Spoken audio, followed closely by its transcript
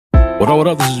What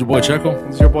up? This is your boy Checo.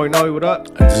 This is your boy Noe. What up?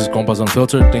 And this is Compas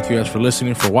Unfiltered. Thank you guys for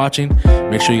listening, for watching.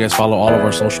 Make sure you guys follow all of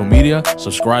our social media,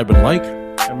 subscribe and like.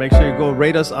 And make sure you go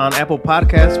rate us on Apple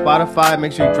Podcasts, Spotify.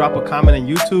 Make sure you drop a comment on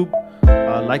YouTube.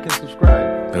 Like and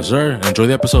subscribe. Yes, sir. Enjoy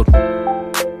the episode.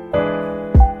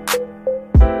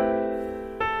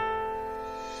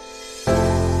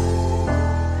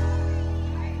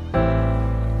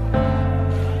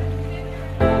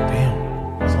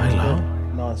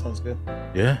 Good.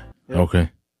 Yeah? Okay.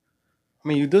 I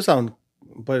mean, you do sound,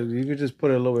 but you could just put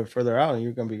it a little bit further out and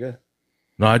you're going to be good.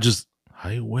 No,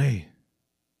 highway.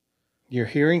 Your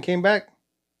hearing came back?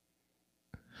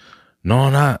 No,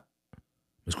 not.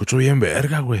 Me escucho bien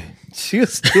verga, güey.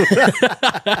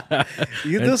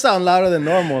 You do sound louder than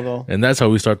normal, though. And that's how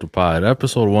we start the pod.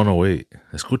 Episode 108.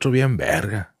 Escucho bien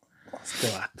verga.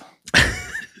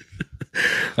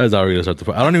 That's how we're going to start the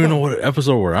pod. I don't even know what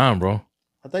episode we're on, bro.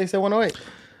 I thought you said 108.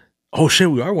 Oh,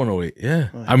 shit, we are 108. Yeah.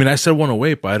 Oh, I mean, I said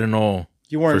 108, but I didn't know.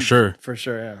 You weren't. For sure. For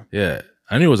sure, yeah. Yeah.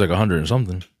 I knew it was like 100 and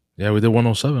something. Yeah, we did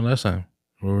 107 last time.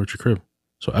 We were at your crib.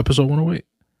 So episode 108.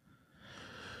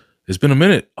 It's been a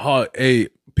minute. Oh, hey,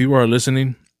 people are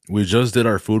listening. We just did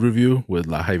our food review with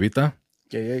La Jaivita.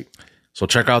 Yeah. So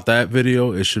check out that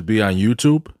video. It should be on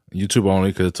YouTube. YouTube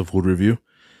only because it's a food review.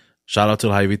 Shout out to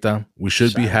La Jaivita. We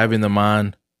should be having them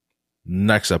on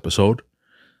next episode.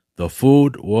 The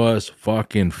food was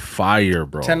fucking fire,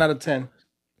 bro. 10 out of 10.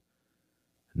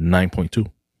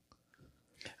 9.2.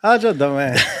 I just don't,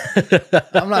 man.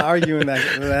 I'm not arguing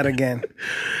that again.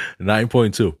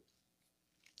 9.2.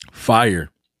 Fire.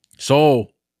 So,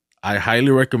 I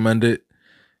highly recommend it.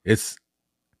 It's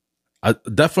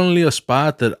definitely a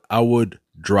spot that I would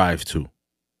drive to.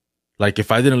 Like, if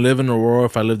I didn't live in Aurora,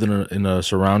 if I lived in a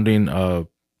surrounding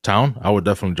town, I would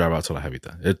definitely drive out to La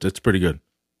Jaivita. It's pretty good.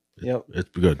 Yep. It's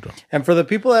good, though. And for the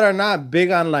people that are not big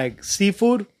on like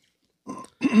seafood,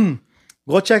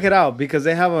 go check it out because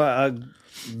they have a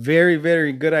very,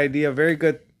 very good idea. Very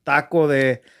good taco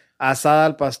de asada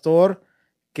al pastor,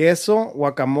 queso,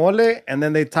 guacamole, and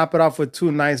then they top it off with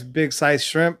 2 nice big size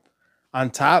shrimp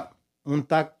on top. Un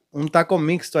taco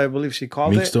mixto, I believe she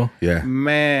called it. Mixto? Yeah.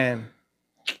 Man.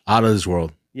 Out of this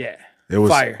world. Yeah. It was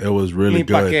fire. It was really Ni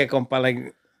pa good. qué, compa,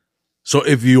 like, so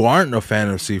if you aren't a fan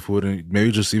of seafood, and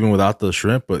maybe just even without the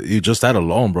shrimp, but you just that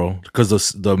alone, bro, because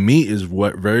the meat is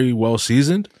very well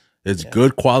seasoned. It's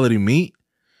good quality meat.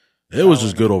 It was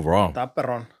just good overall. Está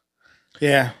perrón.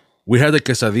 Yeah. We had the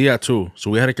quesadilla too.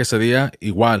 So we had a quesadilla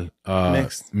igual,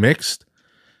 mixed.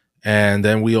 And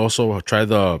then we also tried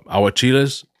the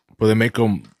aguachiles, but they make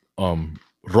them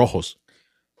rojos.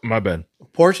 My bad.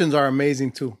 Portions are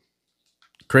amazing too.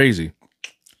 Crazy.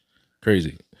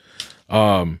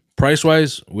 Price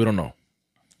wise, we don't know.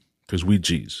 Because we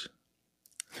G's.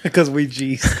 Because we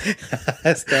G's.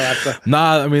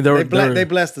 Nah, I mean they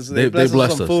blessed us. They blessed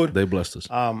us some food. They blessed us.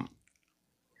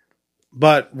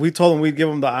 But we told them we'd give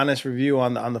them the honest review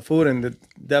on the food, and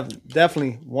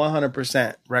definitely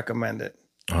 100% recommend it.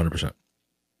 100%.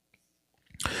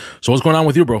 So what's going on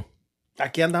with you, bro?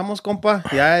 Aquí andamos, compa.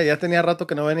 Ya tenía rato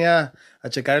que no venía a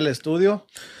checar el estudio.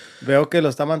 Veo que lo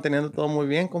está manteniendo todo muy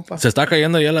bien, compa. Se está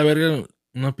cayendo ya la verga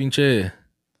una pinche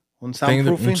un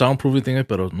soundproofing thing,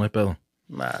 pero no hay pedo.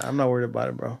 Nah, I'm not worried about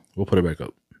it, bro. We'll put it back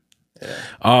up.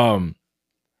 Yeah.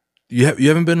 You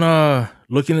haven't been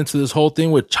looking into this whole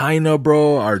thing with China,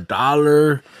 bro? Our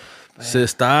dollar se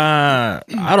está.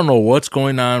 I don't know what's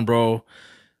going on, bro.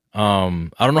 I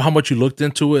don't know how much you looked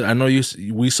into it. I know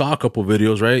we saw a couple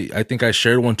videos, right? I think I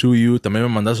shared one to you. También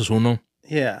me mandaste uno.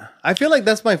 Yeah. I feel like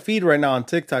that's my feed right now on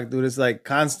TikTok, dude. It's like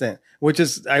constant, which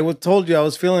is, I told you I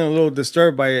was feeling a little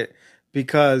disturbed by it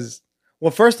because,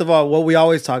 well, first of all, what we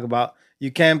always talk about,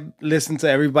 you can't listen to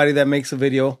everybody that makes a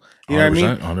video. You know what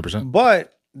I mean? 100%.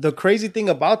 But the crazy thing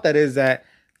about that is that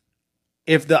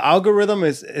if the algorithm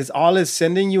is all it's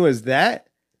sending you is that,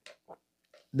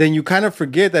 then you kind of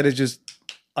forget that it's just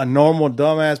a normal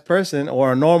dumbass person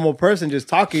or a normal person just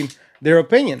talking their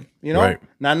opinion, you know, right.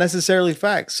 Not necessarily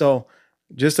facts. So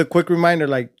just a quick reminder,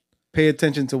 like pay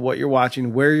attention to what you're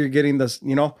watching, where you're getting this,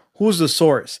 you know, who's the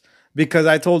source? Because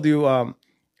I told you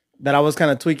that I was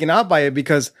kind of tweaking out by it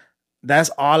because that's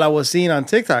all I was seeing on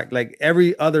TikTok. Like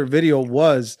every other video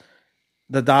was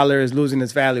the dollar is losing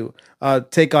its value.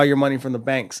 Take all your money from the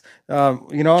banks.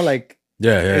 You know, like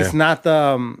it's not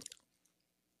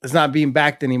it's not being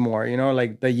backed anymore. You know,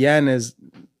 like the yen is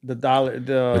the dollar.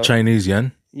 The Chinese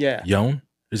yen. Yeah. Yuan?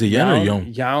 Is it yen or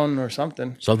yuan? Yuan or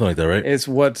something. Something like that, right? It's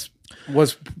was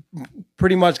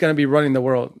pretty much going to be running the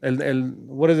world.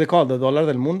 What is it called? The dólar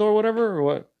del mundo or whatever? Or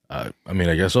what? I mean,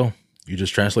 I guess so. You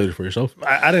just translated for yourself?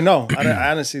 I didn't know.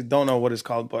 I honestly don't know what it's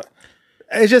called, but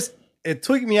it's just it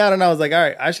tweaked me out, and I was like, all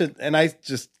right, I should. And I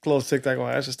just closed TikTok.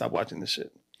 Going, I should stop watching this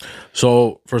shit.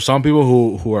 So for some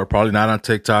people who are probably not on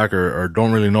TikTok or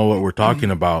don't really know what we're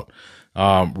talking about,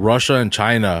 Russia and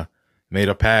China made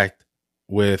a pact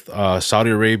with Saudi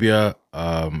Arabia,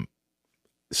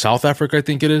 South Africa, I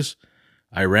think it is,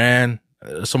 Iran,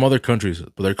 some other countries,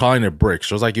 but they're calling it BRICS.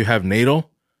 So it's like you have NATO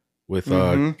with,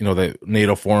 the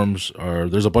NATO forms, or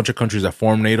there's a bunch of countries that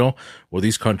form NATO. Well,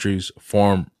 these countries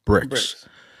form BRICS.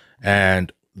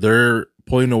 And they're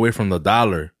pulling away from the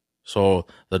dollar. So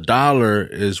the dollar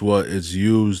is what is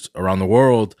used around the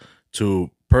world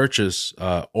to purchase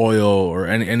oil or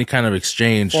any kind of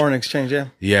exchange. Foreign exchange, yeah.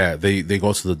 Yeah, they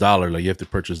go to the dollar. Like you have to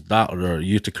purchase dollar,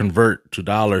 you have to convert to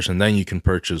dollars, and then you can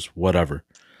purchase whatever.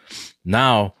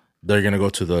 Now they're gonna go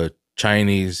to the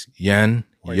Chinese yen,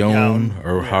 yuan,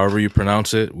 or however you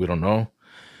pronounce it. We don't know.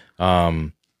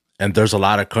 And there's a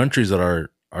lot of countries that are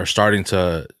starting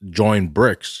to join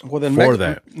BRICS for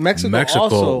that. Mexico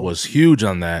also was huge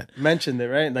on that. Mentioned it,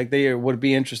 right? Like they would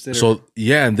be interested. So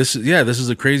and this is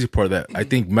the crazy part, that I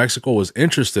think Mexico was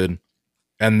interested,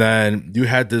 and then you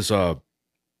had this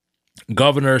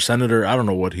governor, senator, I don't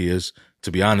know what he is,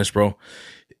 to be honest, bro,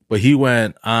 but he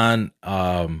went on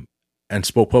and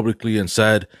spoke publicly and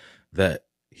said that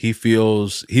he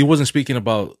feels, he wasn't speaking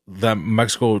about that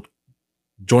Mexico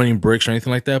joining BRICS or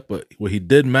anything like that, but what he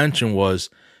did mention was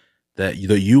that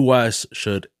the U.S.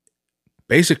 should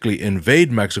basically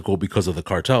invade Mexico because of the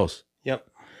cartels. Yep.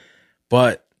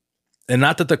 But, and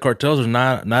not that the cartels are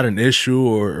not an issue,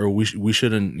 or we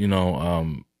shouldn't,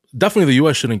 definitely the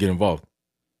U.S. shouldn't get involved.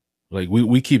 Like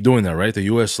we keep doing that, right? The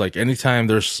U.S., like anytime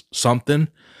there's something,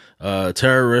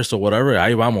 terrorist or whatever,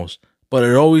 ahí vamos. But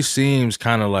it always seems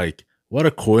kind of like, what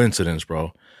a coincidence,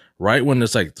 bro. Right when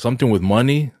it's like something with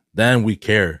money, then we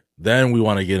care. Then we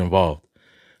want to get involved.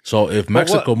 So if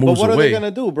Mexico moves away, what are they gonna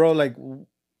do, bro? Like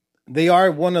they are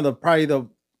one of probably the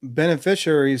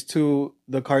beneficiaries to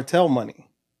the cartel money.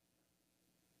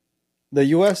 The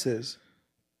U.S. is.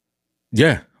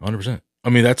 Yeah, 100%. I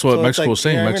mean, that's what Mexico was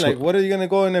saying. You know Mexico, I mean? Like, what are you gonna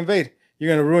go and invade? You're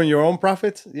gonna ruin your own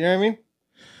profits. You know what I mean?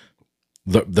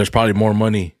 There's probably more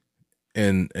money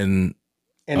in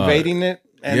invading it.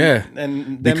 And,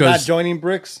 and them not joining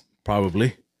BRICS.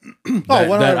 Probably.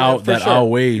 that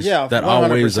outweighs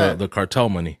the cartel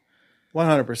money.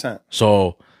 100%.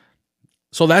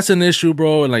 So that's an issue,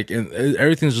 bro. And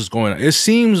everything's just going on. It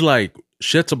seems like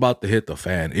shit's about to hit the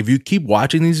fan. If you keep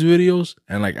watching these videos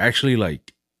and actually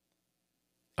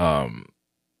I'm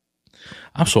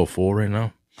so full right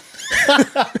now.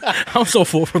 I'm so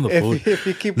full from the food. If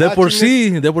you keep de por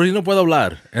sí no puedo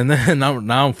hablar. And then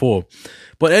now I'm full.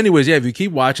 But anyways, yeah, if you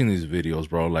keep watching these videos,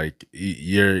 bro, like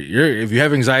you're if you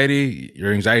have anxiety,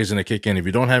 your anxiety is gonna kick in. If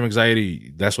you don't have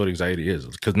anxiety, that's what anxiety is.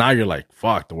 Because now you're like,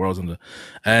 fuck, the world's in the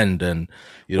end, and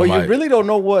you really don't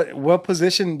know what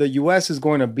position the U.S. is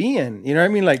going to be in. You know what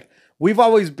I mean? Like we've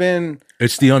always been,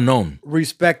 it's the unknown,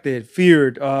 respected,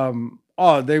 feared.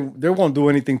 They won't do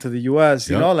anything to the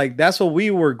U.S. You know, like that's what we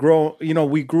were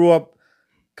we grew up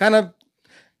kind of.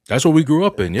 That's what we grew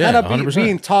up in, yeah. Kind of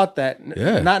being taught that,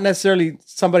 not necessarily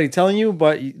somebody telling you,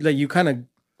 but like you kind of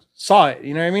saw it.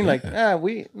 You know what I mean? Yeah.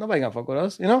 Like, nobody gonna fuck with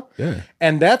us, you know? Yeah.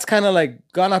 And that's kind of like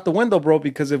gone out the window, bro.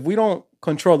 Because if we don't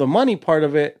control the money part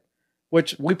of it,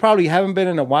 which we probably haven't been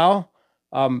in a while,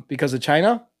 because of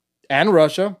China and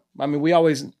Russia. I mean, we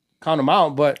always count them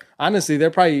out, but honestly,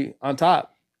 they're probably on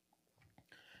top.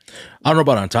 I don't know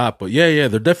about on top, but yeah,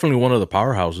 they're definitely one of the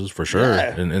powerhouses for sure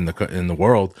in the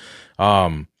world.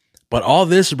 But all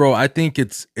this, bro, I think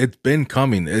it's been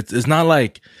coming. It's not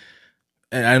like,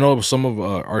 and I know some of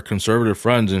our conservative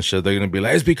friends and shit, they're gonna be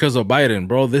like, it's because of Biden,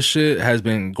 bro. This shit has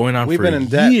been going on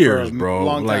for years, bro.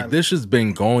 Like this has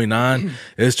been going on.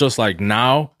 It's just like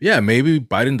now, yeah, maybe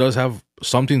Biden does have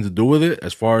something to do with it,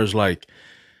 as far as like,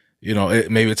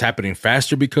 maybe it's happening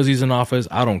faster because he's in office.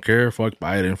 I don't care. Fuck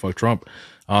Biden. Fuck Trump.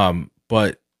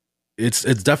 But it's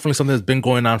definitely something that's been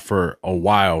going on for a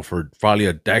while, for probably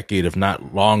a decade, if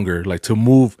not longer, like to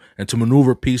move and to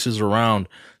maneuver pieces around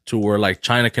to where like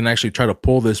China can actually try to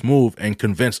pull this move and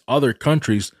convince other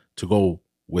countries to go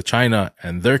with China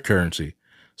and their currency.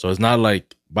 So it's not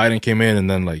like Biden came in and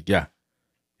then like, you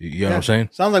know what I'm saying?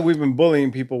 Sounds like we've been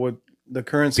bullying people with the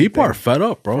currency. People are fed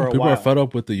up, bro. People are fed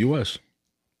up with the U.S.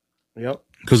 Yep.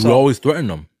 Because we always threaten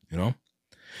them,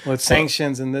 with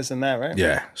sanctions and this and that, right?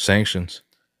 Yeah, sanctions.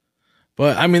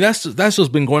 But I mean, that's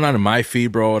just been going on in my feed,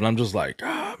 bro. And I'm just like,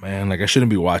 man, like I shouldn't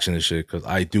be watching this shit because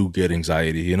I do get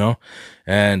anxiety,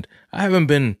 And I haven't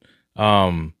been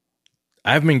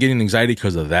getting anxiety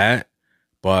because of that,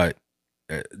 but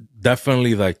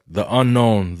definitely like the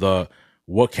unknown, the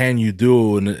what can you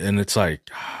do, and it's like,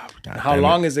 God How damn it.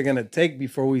 long is it going to take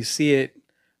before we see it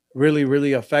really,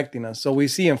 really affecting us? So we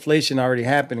see inflation already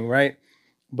happening, right?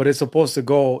 But it's supposed to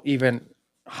go even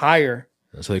higher.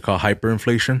 That's what they call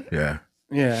hyperinflation. Yeah.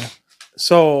 Yeah.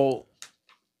 So,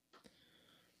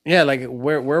 yeah, like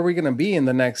where are we going to be in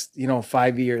the next,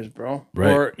 5 years, bro?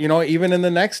 Right. Or, even in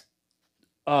the next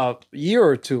year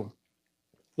or two?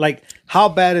 Like, how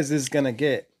bad is this going to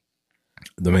get?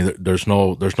 I mean, there's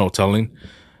no telling.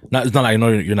 It's not like I know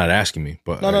you're not asking me,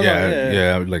 but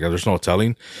yeah, like there's no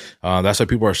telling. That's why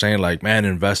people are saying like, man,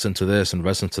 invest into this,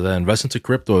 invest into that, invest into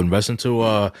crypto, invest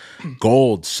into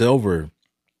gold, silver,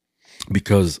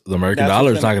 because the American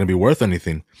dollar is not going to be worth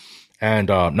anything. And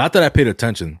not that I paid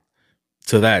attention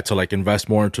to that to like invest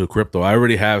more into crypto. I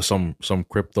already have some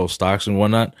crypto stocks and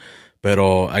whatnot. But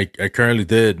I currently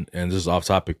did, and this is off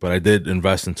topic, but I did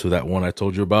invest into that one I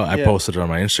told you about. I posted it on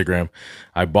my Instagram.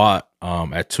 I bought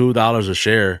at $2 a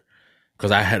share because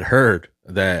I had heard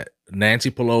that Nancy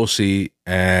Pelosi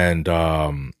and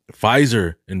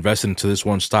Pfizer invested into this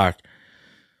one stock.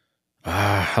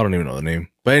 I don't even know the name.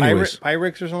 But anyways.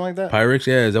 Pyrex or something like that? Pyrex,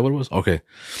 yeah. Is that what it was? Okay.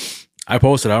 I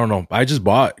posted, I don't know. I just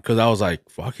bought because I was like,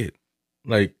 fuck it.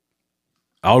 Like,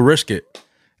 I'll risk it.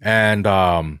 And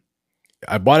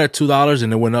I bought at $2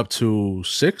 and it went up to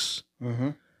 $6. Mm-hmm.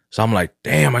 So I'm like,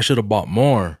 damn, I should have bought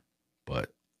more.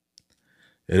 But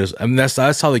it is. I mean, that's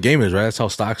how the game is, right? That's how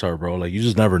stocks are, bro. Like, you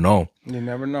just never know. You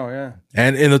never know, yeah.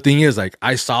 And the thing is, like,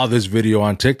 I saw this video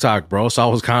on TikTok, bro. So I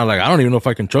was kind of like, I don't even know if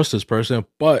I can trust this person,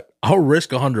 but I'll risk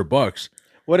 $100.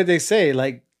 What did they say?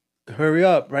 Like, hurry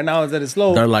up. Right now, is that it's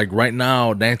low? They're like, right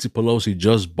now, Nancy Pelosi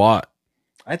just bought.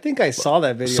 I think I saw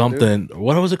that video. Something. Dude.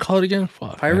 What was it called again?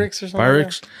 Fuck, Pyrex or something?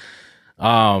 Pyrex.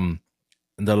 And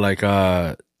they're like,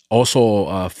 also,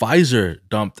 Pfizer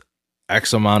dumped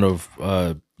X amount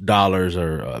of dollars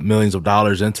or millions of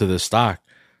dollars into this stock.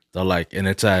 They're like, and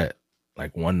it's at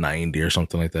like 190 or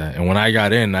something like that. And when I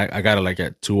got in, I got it like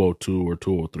at 202 or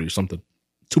 203 something,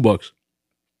 $2.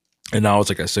 And now it's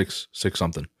like at six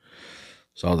something.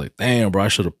 So I was like, damn, bro, I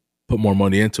should have put more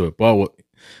money into it. But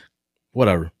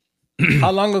whatever.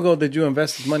 How long ago did you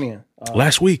invest this money in?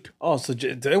 Last week. Oh, so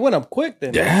it went up quick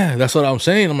then. Yeah, that's what I'm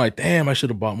saying. I'm like, damn, I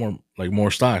should have bought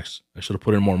more stocks. I should have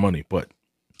put in more money. But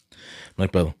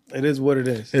like, Bello, it is what it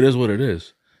is. It is what it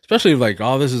is. Especially if like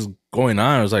all this is going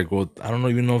on. I was like, well, I don't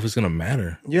even know if it's gonna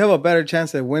matter. You have a better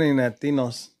chance at winning that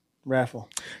Tino's raffle.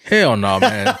 Hell no,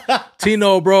 man.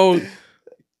 Tino, bro.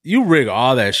 You rig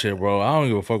all that shit, bro. I don't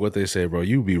give a fuck what they say, bro.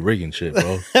 You be rigging shit,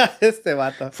 bro. Este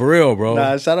vato. For real, bro.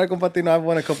 Nah, shout out, compa Tino. I've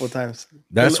won a couple of times.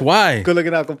 That's why. Good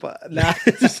looking out, compa. Nah.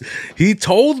 He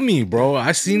told me, bro.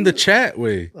 I seen the chat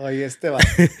way. Oh, yes, este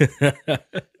vato.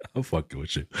 I'm fucking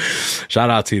with you.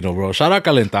 Shout out Tino, bro. Shout out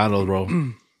Calentanos,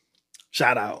 bro.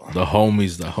 Shout out. The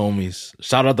homies.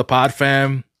 Shout out the pod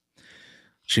fam.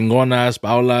 Chingonas,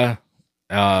 Paula.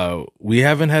 We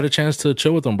haven't had a chance to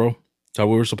chill with them, bro. How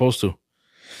we were supposed to.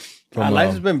 Life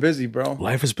has been busy, bro.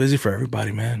 Life is busy for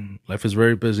everybody, man. Life is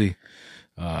very busy.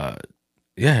 Yeah,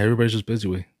 everybody's just busy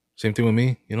with. Same thing with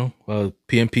me, you know.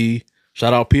 PMP.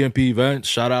 Shout out PMP events.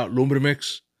 Shout out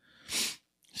Lumbrimix.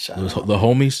 The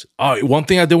homies. Oh, one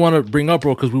thing I did want to bring up,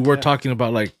 bro, because we were talking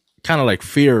about like kind of like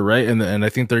fear, right? And I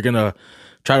think they're gonna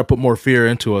try to put more fear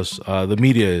into us. The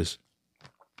media is.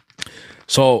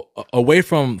 So away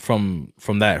from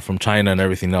that, from China and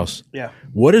everything else. Yeah.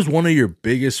 What is one of your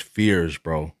biggest fears,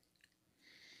 bro?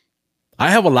 I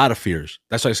have a lot of fears.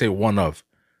 That's why I say one of.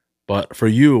 But for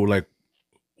you, like,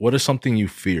 what is something you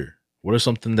fear? What is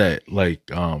something that, like,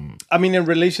 I mean, in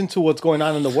relation to what's going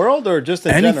on in the world, or just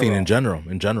in anything general?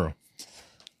 in general.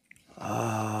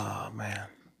 Oh man,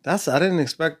 I didn't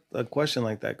expect a question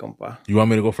like that, compa. You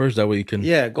want me to go first? That way you can.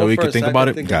 Yeah, go that way first. You can think about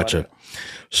it. Gotcha.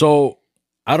 So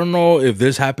I don't know if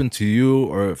this happened to you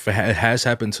or if it has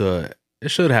happened to. It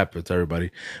should happen to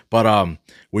everybody. But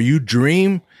where you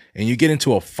dream and you get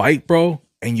into a fight, bro,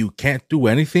 and you can't do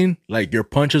anything, like your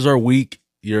punches are weak,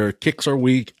 your kicks are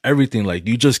weak, everything, like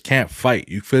you just can't fight.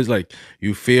 You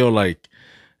feel like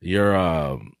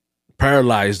you're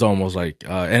paralyzed almost, like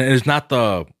and it's not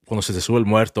the cuando se te sube el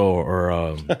muerto or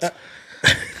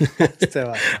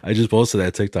I just posted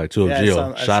that TikTok too of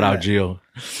Gio. Shout out Gio.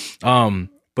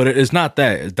 But it's not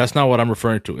that. That's not what I'm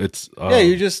referring to. It's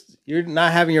you're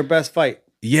not having your best fight.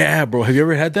 Yeah, bro. Have you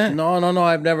ever had that? No.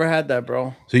 I've never had that,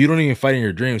 bro. So you don't even fight in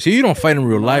your dreams. See, you don't fight in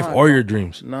real life or your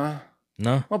dreams. Nah.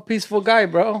 No. I'm a peaceful guy,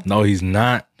 bro. No, he's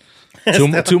not. two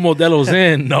modelos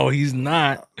in. No, he's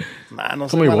not. Nah, no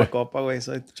soy mala copa, güey.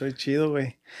 Soy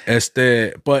chido,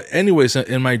 güey. But anyways,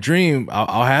 in my dream,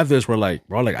 I'll have this where like,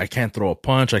 bro, like I can't throw a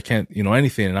punch. I can't,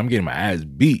 anything. And I'm getting my ass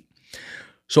beat.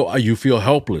 So you feel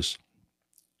helpless.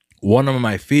 One of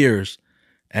my fears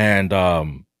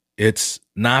And it's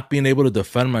not being able to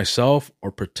defend myself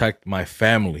or protect my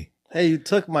family. Hey, you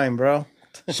took mine, bro.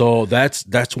 So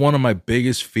that's one of my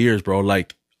biggest fears, bro.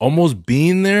 Like almost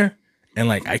being there and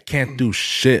like I can't do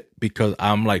shit because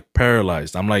I'm like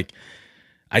paralyzed. I'm like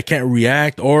I can't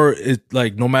react, or it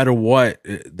like no matter what,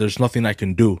 there's nothing I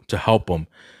can do to help them.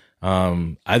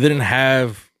 I didn't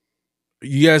have.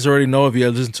 You guys already know if you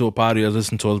guys listen to a pod, you guys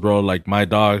listen to us, bro. Like my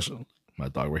dog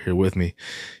right here with me.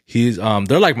 He's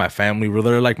they're like my family, bro.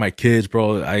 They're like my kids,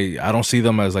 bro. I don't see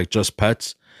them as like just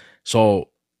pets. So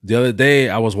the other day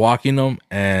I was walking them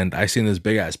and I seen this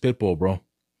big ass pit bull, bro.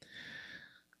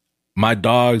 My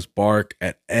dogs bark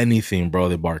at anything, bro.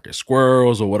 They bark at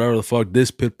squirrels or whatever the fuck.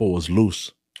 This pit bull was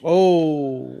loose.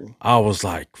 Oh, I was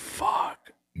like,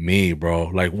 fuck me, bro.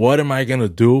 Like, what am I gonna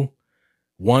do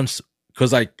once?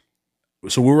 Because like,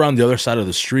 so we were on the other side of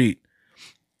the street,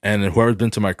 and whoever's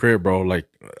been to my crib, bro, like,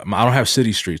 I don't have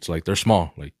city streets. Like, they're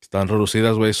small. Like, están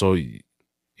reducidas way. So, you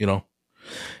know,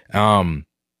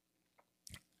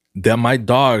 that my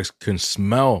dogs can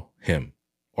smell him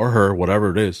or her,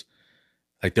 whatever it is.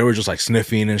 Like, they were just like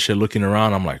sniffing and shit, looking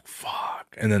around. I'm like,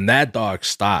 fuck. And then that dog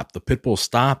stopped. The pit bull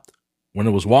stopped when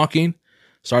it was walking,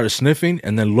 started sniffing,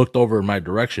 and then looked over in my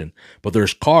direction. But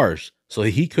there's cars, so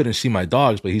he couldn't see my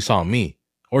dogs, but he saw me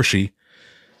or she.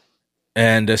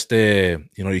 And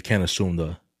you know, you can't assume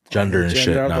the gender and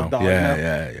shit now.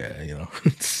 Yeah, you know.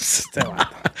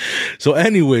 So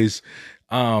anyways,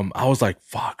 I was like,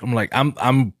 fuck. I'm like,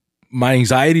 I'm my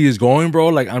anxiety is going, bro.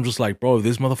 Like, I'm just like, bro, if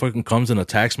this motherfucker comes and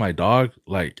attacks my dog,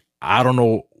 like, I don't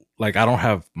know, like, I don't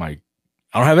have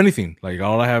anything. Like,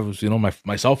 all I have is, you know,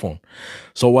 my cell phone.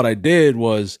 So what I did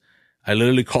was I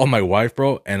literally called my wife,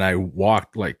 bro, and I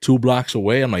walked like 2 blocks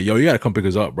away. I'm like, yo, you gotta come pick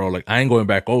us up, bro. Like, I ain't going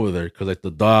back over there because like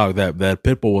the dog, that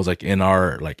pit bull was like in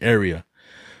our like area.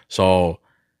 So,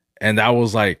 and that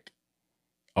was like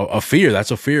a fear.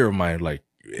 That's a fear of mine. Like,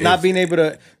 not being able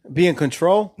to be in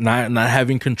control, not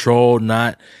having control.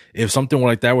 Not if something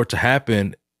like that were to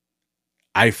happen,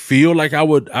 I feel like I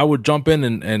would jump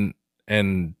in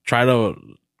and try to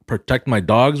protect my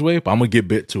dog's way, but I'm gonna get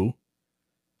bit too.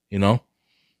 You know,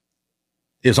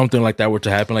 if something like that were to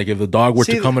happen, like if the dog were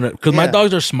to come in, because my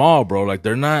dogs are small, bro. Like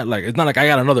they're not like, it's not like I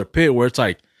got another pit where it's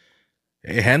like,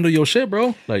 hey, handle your shit,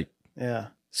 bro. Like, yeah.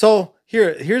 So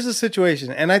here's the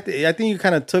situation, and I think you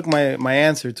kind of took my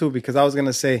answer too, because I was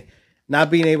gonna say not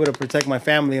being able to protect my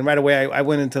family, and right away I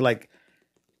went into like,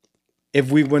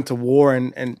 if we went to war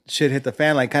and shit hit the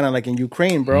fan, like kind of like in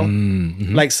Ukraine, bro,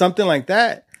 like something like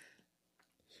that.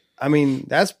 I mean,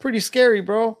 that's pretty scary,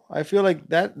 bro. I feel like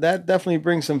that definitely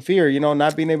brings some fear, you know,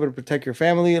 not being able to protect your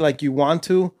family like you want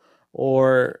to,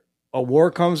 or a war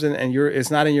comes and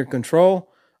it's not in your control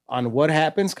on what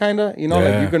happens, kind of, you know,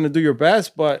 like you're going to do your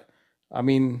best. But I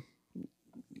mean,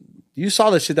 you saw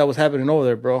the shit that was happening over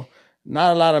there, bro.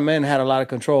 Not a lot of men had a lot of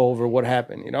control over what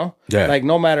happened, you know? Yeah. Like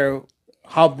no matter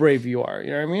how brave you are,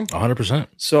 you know what I mean? 100%.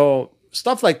 So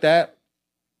stuff like that.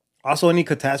 Also any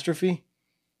catastrophe,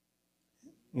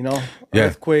 you know,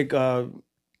 earthquake,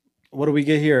 what do we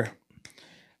get here?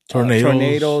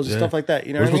 Tornadoes, stuff like that.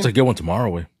 You know, we're supposed to get one tomorrow.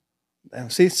 Way.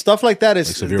 See, stuff like that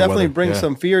is like definitely brings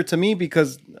some fear to me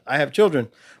because I have children.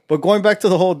 But going back to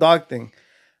the whole dog thing,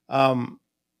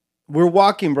 we're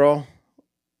walking, bro.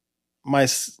 My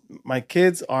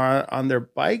kids are on their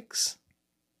bikes,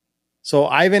 so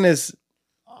Ivan is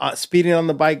speeding on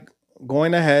the bike,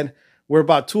 going ahead. We're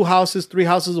about 3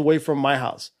 houses away from my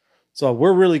house, so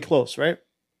we're really close, right?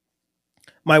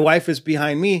 My wife is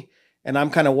behind me, and I'm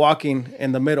kind of walking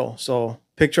in the middle. So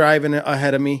picture Ivan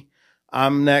ahead of me.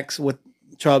 I'm next with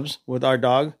Chubbs, with our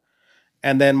dog.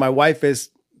 And then my wife is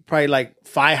probably like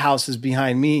 5 houses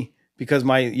behind me because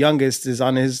my youngest is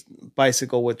on his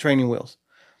bicycle with training wheels.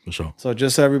 For sure. So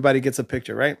just so everybody gets a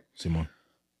picture, right? Simon.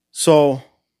 So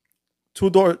two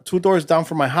doors down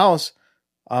from my house,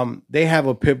 they have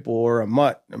a pit bull or a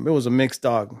mutt. It was a mixed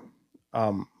dog.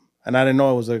 And I didn't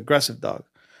know it was an aggressive dog.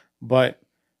 But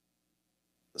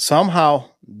somehow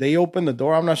they opened the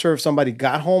door. I'm not sure if somebody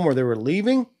got home or they were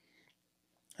leaving.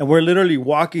 And we're literally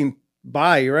walking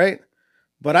by, right?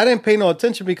 But I didn't pay no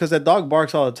attention because that dog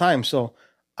barks all the time. So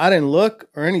I didn't look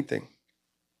or anything.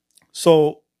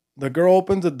 So the girl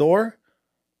opens the door.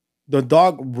 The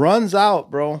dog runs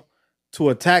out, bro, to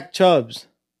attack Chubbs.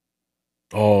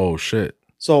 Oh, shit.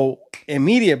 So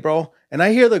immediate, bro. And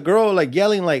I hear the girl like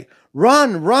yelling like,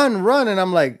 run, run, run. And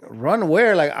I'm like, run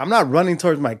where? Like, I'm not running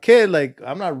towards my kid. Like,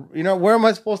 I'm not, you know, where am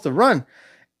I supposed to run?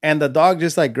 And the dog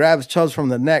just like grabs Chubbs from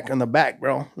the neck and the back,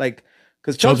 bro. Like,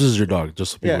 because Chubbs is your dog,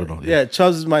 just so people know. Yeah,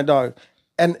 Chubbs is my dog.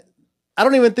 And I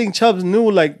don't even think Chubbs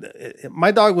knew, like, my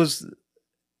dog was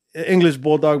English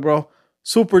bulldog, bro.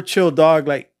 super chill dog.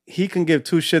 Like he can give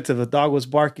two shits if a dog was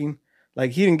barking.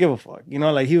 Like he didn't give a fuck. You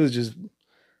know, like he was just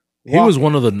He was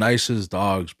one of the nicest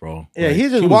dogs, bro. Yeah, Like,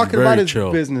 he's just he was walking very about his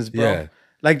chill. business, bro. Yeah.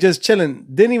 Like just chilling.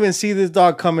 Didn't even see this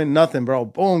dog coming, nothing, bro.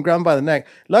 Boom, grabbed him by the neck.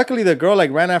 Luckily, the girl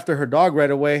like ran after her dog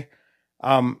right away.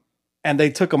 And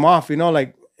they took him off, you know,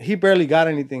 like he barely got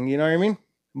anything, you know what I mean?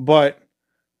 But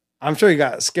I'm sure he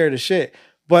got scared as shit.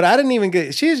 But I didn't even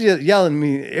get, she's just yelling at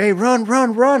me, hey, run,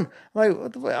 run, run. I'm like,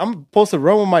 what the fuck? I'm supposed to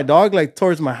run with my dog like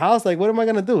towards my house. Like, what am I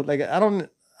gonna do? Like, I don't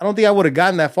think I would have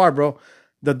gotten that far, bro.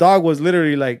 The dog was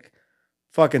literally like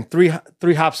fucking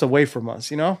three hops away from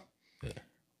us, you know? Yeah.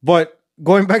 But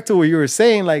going back to what you were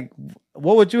saying, like,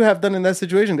 what would you have done in that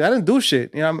situation? I didn't do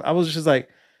shit. You know, I was just like,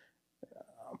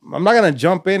 I'm not gonna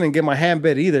jump in and get my hand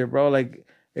bit either, bro. Like,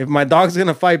 if my dog's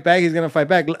gonna fight back, he's gonna fight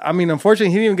back. I mean,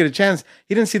 unfortunately, he didn't even get a chance.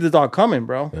 He didn't see the dog coming,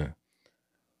 bro. Yeah.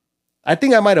 I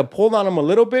think I might have pulled on him a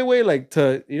little bit, way, like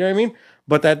to, you know what I mean?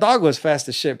 But that dog was fast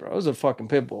as shit, bro. It was a fucking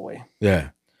pit bull, way. Yeah.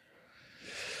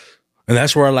 And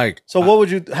that's where like. So what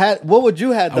would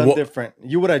you have done different?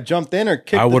 You would have jumped in or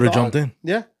kicked? I would have jumped in.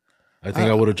 Yeah. I think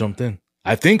I would have jumped in.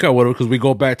 I think I would have, because we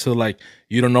go back to like,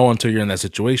 you don't know until you're in that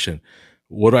situation.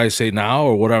 What do I say now,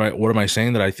 or what am I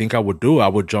saying that I think I would do? I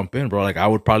would jump in, bro. Like I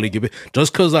would probably give it,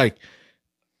 just because like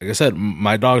I said,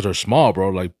 my dogs are small, bro.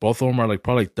 Like both of them are like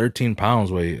probably like 13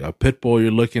 pounds weight. A pit bull,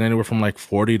 you're looking anywhere from like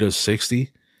 40 to 60.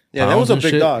 Yeah, that was a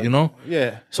big dog, you know.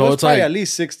 Yeah, so it's probably like at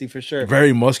least 60 for sure.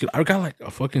 Very muscular. I got like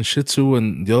a fucking Shih Tzu,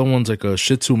 and the other one's like a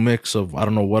Shih Tzu mix of I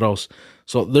don't know what else.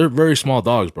 So they're very small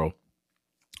dogs, bro.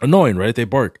 Annoying, right? They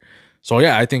bark. So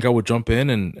yeah, I think I would jump in,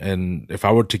 and if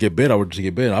I were to get bit, I would to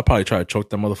get bit. I'd probably try to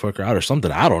choke that motherfucker out or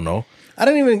something. I don't know. I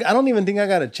don't even think I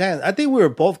got a chance. I think we were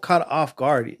both caught off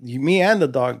guard, me and the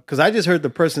dog, because I just heard the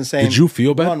person saying, "Did you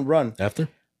feel bad? Run after?"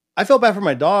 I felt bad for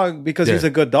my dog because he's a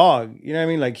good dog. You know what I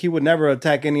mean? Like he would never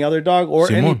attack any other dog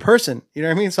or any person. You know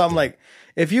what I mean? So I'm like,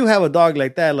 if you have a dog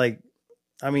like that, like,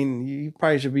 I mean, you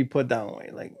probably should be put down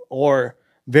away, like, or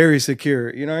very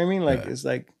secure. You know what I mean? Like it's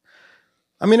like.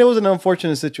 I mean, it was an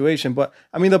unfortunate situation, but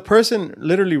I mean, the person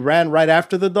literally ran right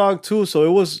after the dog too. So it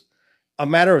was a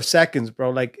matter of seconds, bro.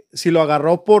 Like, si lo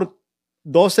agarró por 2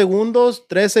 segundos,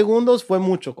 3 segundos, fue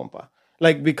mucho, compa.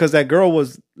 Like, because that girl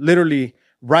was literally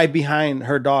right behind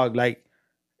her dog. Like,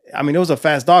 I mean, it was a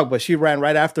fast dog, but she ran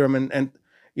right after him. And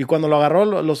y cuando lo agarró,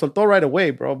 lo soltó right away,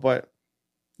 bro. But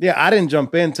yeah, I didn't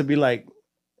jump in to be like.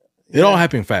 It all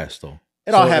happened fast, though.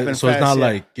 It all happened fast. So it's not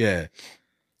like, yeah.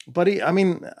 But I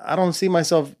mean, I don't see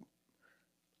myself.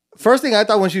 First thing I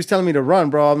thought when she was telling me to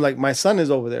run, bro, I'm like, my son is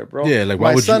over there, bro. Yeah, like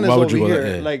why would you go here.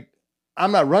 there? Yeah. Like,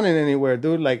 I'm not running anywhere,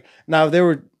 dude. Like, now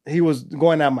if he was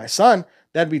going at my son,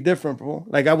 that'd be different, bro.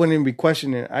 Like, I wouldn't even be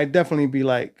questioning it. I'd definitely be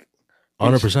like,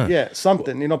 100%. Yeah,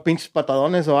 something, you know, pinches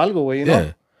patadones or algo, güey, you know.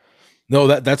 Yeah. No,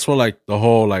 that's what like the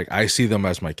whole like I see them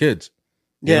as my kids.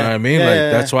 You know what I mean? Yeah,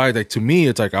 like that's why like to me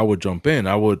it's like I would jump in.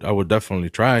 I would definitely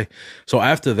try. So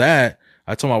after that,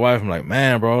 I told my wife, I'm like,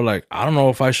 man, bro, like I don't know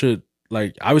if I should,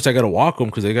 like obviously I gotta walk them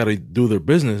because they gotta do their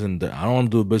business, and I don't want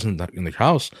to do the business in the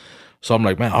house. So I'm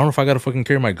like, man, I don't know if I gotta fucking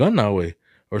carry my gun that way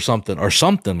or something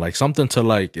like something to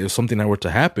like if something that were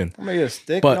to happen. Maybe a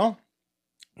stick, but, no?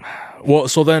 Well,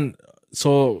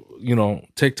 so you know,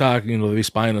 TikTok, you know, they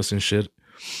spying us and shit.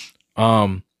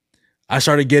 I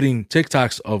started getting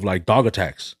TikToks of like dog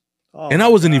attacks. Oh, and I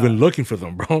wasn't even looking for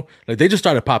them, bro. Like they just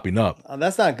started popping up. Oh,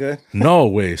 that's not good. No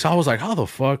way. So I was like, how the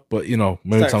fuck? But you know,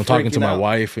 maybe I'm talking to my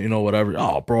wife, you know, whatever.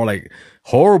 Oh, bro, like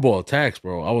horrible attacks,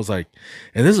 bro. I was like,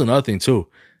 and this is another thing too.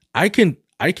 I can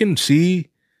see,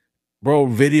 bro,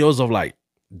 videos of like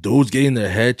dudes getting their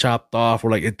head chopped off,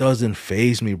 or like it doesn't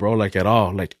faze me, bro, like at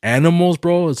all. Like animals,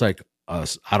 bro, it's like I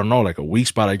don't know, like a weak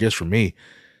spot, I guess, for me.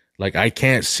 Like I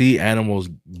can't see animals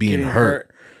being hurt.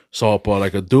 So, but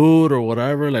like a dude or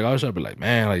whatever, like I should be like,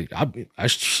 man, like I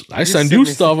send you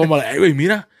stuff. I'm like, hey, wait,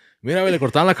 mira, le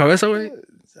cortaron la cabeza, güey.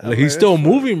 Like he's still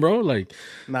moving, bro. Like,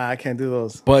 nah, I can't do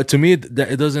those. But to me, it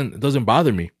doesn't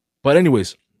bother me. But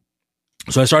anyways,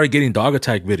 so I started getting dog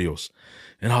attack videos,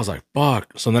 and I was like,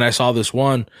 fuck. So then I saw this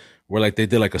one where like they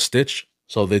did like a stitch.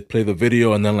 So they'd play the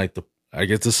video, and then like I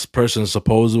guess this person is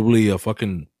supposedly a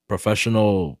fucking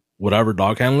professional whatever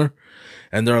dog handler,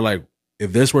 and they're like,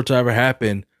 if this were to ever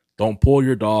happen, don't pull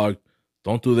your dog,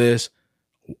 don't do this.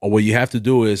 What you have to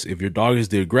do is, if your dog is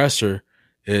the aggressor,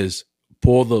 is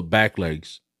pull the back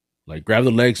legs, like grab the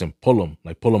legs and pull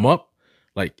them up.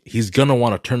 Like he's gonna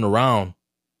want to turn around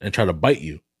and try to bite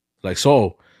you. Like,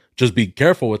 so just be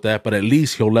careful with that, but at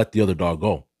least he'll let the other dog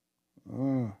go.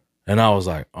 And I was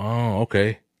like, oh,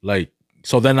 okay. Like,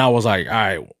 so then I was like, all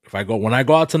right, when I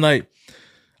go out tonight,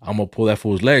 I'm gonna pull that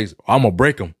fool's legs. I'm gonna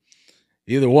break him.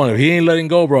 Either one. If he ain't letting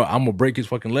go, bro, I'm gonna break his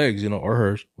fucking legs, or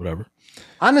hers, whatever.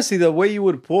 Honestly, the way you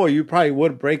would pull, you probably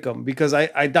would break them because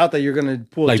I doubt that you're gonna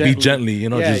pull Like gently. be gently,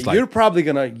 Yeah, just like you're probably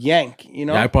gonna yank.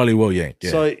 yeah, I probably will yank.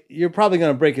 Yeah. So you're probably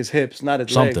gonna break his hips, not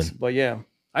his legs. Something. But yeah,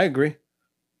 I agree.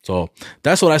 So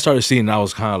that's what I started seeing. And I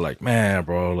was kind of like, man,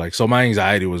 bro, like, so my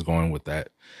anxiety was going with that.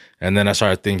 And then I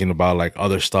started thinking about like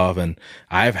other stuff. And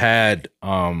I've had,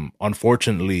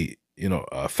 unfortunately,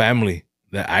 a family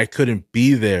that I couldn't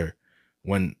be there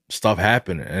when stuff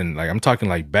happened. And like, I'm talking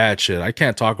like bad shit. I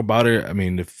can't talk about it. I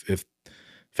mean, if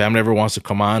family ever wants to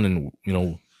come on and,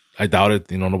 I doubt it,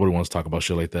 nobody wants to talk about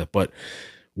shit like that. But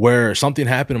where something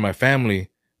happened in my family,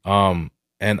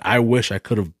 and I wish I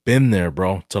could have been there,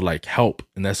 bro, to like help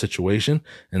in that situation.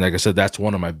 And like I said, that's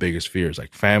one of my biggest fears,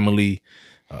 like family,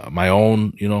 my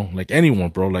own, like anyone,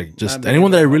 bro, like just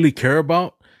anyone that I really care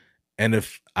about. And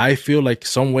if I feel like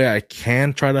some way I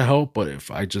can try to help, but if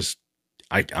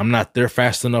I'm not there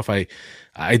fast enough, I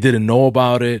didn't know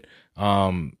about it.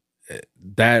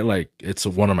 That like, it's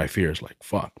one of my fears. Like,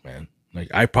 fuck, man. Like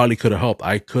I probably could have helped.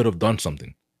 I could have done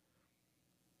something.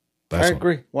 I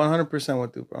agree 100%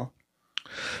 with you, bro.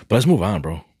 But let's move on,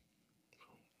 bro.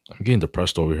 I'm getting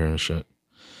depressed over here and shit.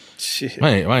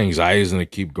 My anxiety is gonna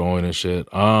keep going and shit.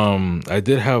 I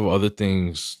did have other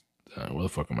things. Where the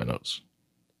fuck are my notes?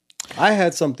 I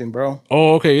had something, bro.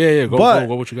 Oh, okay, yeah. Go.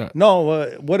 What you got? No,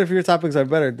 what if your topics are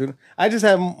better, dude? I just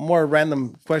have more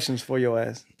random questions for your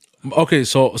ass. Okay,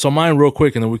 so mine real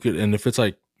quick, and then and if it's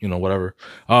like whatever.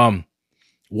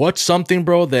 What's something,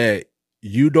 bro, that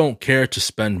you don't care to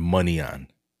spend money on?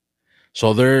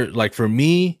 So they're like, for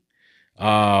me,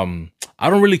 I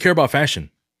don't really care about fashion.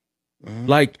 Mm-hmm.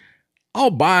 Like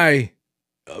I'll buy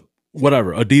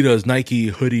whatever, Adidas, Nike,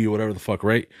 hoodie, or whatever the fuck,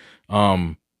 right?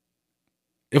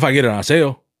 If I get it on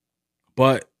sale.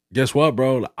 But guess what,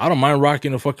 bro? I don't mind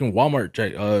rocking a fucking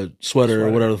Walmart sweater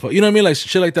or whatever the fuck. You know what I mean? Like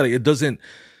shit like that. Like, it doesn't.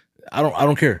 I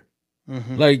don't care.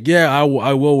 Mm-hmm. Like, yeah, I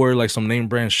will wear like some name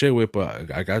brand shit with,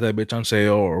 but I got that bitch on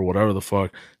sale or whatever the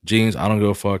fuck. Jeans, I don't give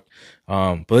a fuck.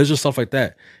 But there's just stuff like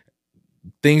that.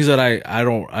 Things that I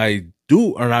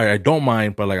don't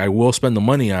mind, but like I will spend the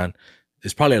money on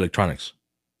is probably electronics.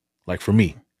 Like for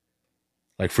me.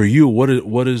 Like for you, what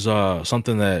is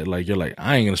something that like you're like,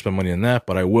 I ain't gonna spend money on that,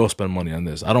 but I will spend money on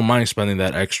this. I don't mind spending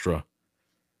that extra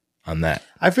on that.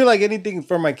 I feel like anything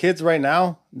for my kids right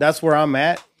now, that's where I'm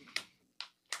at.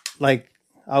 Like,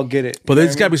 I'll get it. But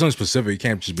there's got to be something specific. You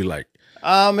can't just be like...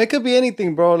 it could be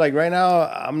anything, bro. Like, right now,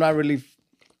 I'm not really...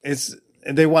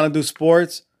 They want to do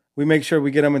sports. We make sure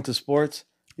we get them into sports.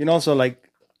 So, like,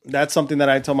 that's something that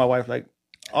I tell my wife, like,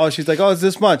 she's like, it's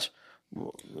this much.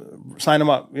 Sign them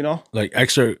up, Like,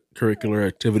 extracurricular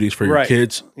activities for your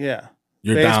kids. Yeah.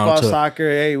 You're baseball, down to... soccer.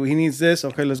 Hey, he needs this.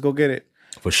 Okay, let's go get it.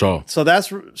 For sure. So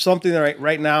that's something that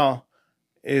right now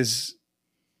is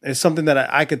something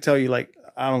that I could tell you, like,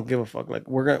 I don't give a fuck. Like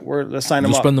let's sign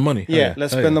them up. Spend the money. Yeah,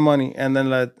 let's spend the money, and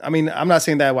then I'm not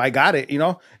saying that I got it.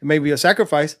 It may be a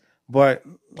sacrifice, but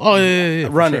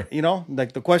run it.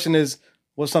 Like the question is,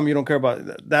 what's something you don't care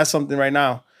about? That's something right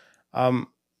now. To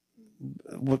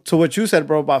what you said,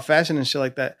 bro, about fashion and shit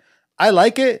like that. I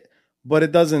like it, but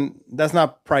it doesn't. That's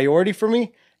not priority for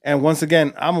me. And once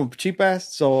again, I'm a cheap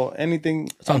ass, so anything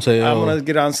it's on sale. I'm gonna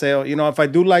get on sale. If I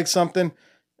do like something,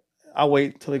 I'll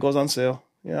wait till it goes on sale.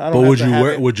 Yeah, I don't.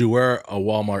 But would you wear a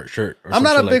Walmart shirt? I'm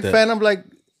not a big fan. I'm like,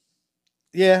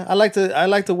 yeah, I like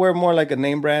to wear more like a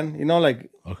name brand.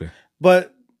 Like okay.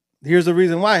 But here's the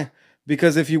reason why: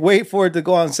 because if you wait for it to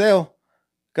go on sale,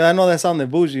 because I know that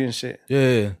sounded bougie and shit.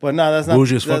 Yeah. But no, that's not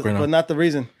bougie as fuck right now. But not the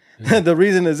reason. Yeah. The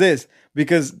reason is this: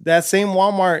 because that same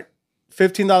Walmart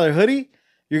 $15 hoodie,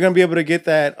 you're gonna be able to get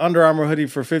that Under Armour hoodie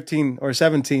for $15 or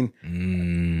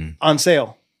 $17 on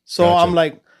sale. So gotcha. I'm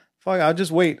like, fuck, I'll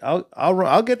just wait.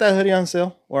 I'll get that hoodie on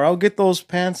sale, or I'll get those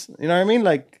pants. You know what I mean?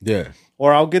 Like, yeah.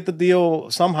 Or I'll get the deal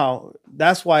somehow.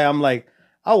 That's why I'm like,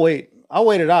 I'll wait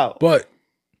it out. But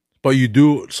you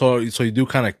do so you do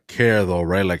kind of care though,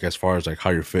 right? Like as far as like how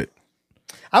you're fit.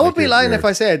 I would be lying if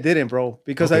I say I didn't, bro.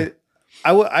 Because okay.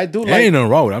 I do like. Ain't nothing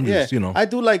wrong with it. I'm just I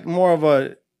do like more of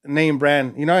a name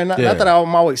brand. And not that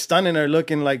I'm always stunning or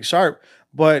looking like sharp,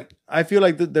 but I feel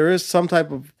like there is some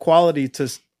type of quality to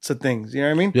things. You know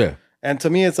what I mean? Yeah. And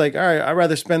to me, it's like, all right, I'd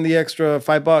rather spend the extra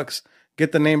 $5,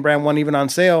 get the name brand one even on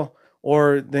sale,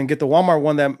 or then get the Walmart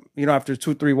one that, after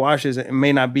 2-3 washes, it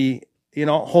may not be,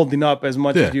 holding up as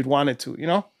much as you'd want it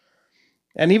to,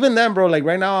 And even then, bro, like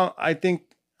right now, I think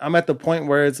I'm at the point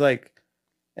where it's like,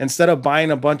 instead of buying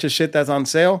a bunch of shit that's on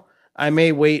sale, I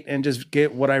may wait and just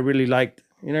get what I really liked.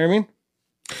 You know what I mean?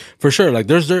 For sure. Like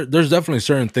there's definitely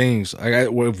certain things. Like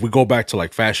if we go back to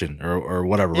like fashion or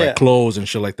whatever, right? Clothes and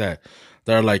shit like that.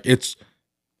 that are like, it's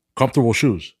comfortable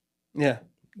shoes. Yeah.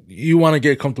 You want to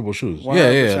get comfortable shoes. 100%.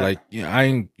 Yeah. Like, I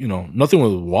ain't, nothing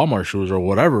with Walmart shoes or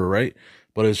whatever, right?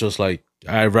 But it's just like,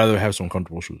 I'd rather have some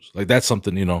comfortable shoes. Like, that's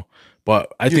something.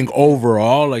 But I think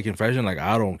overall, like in fashion, like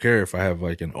I don't care if I have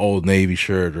like an Old Navy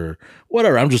shirt or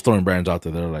whatever. I'm just throwing brands out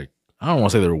there that are like, I don't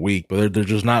want to say they're weak, but they're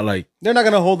just not like, they're not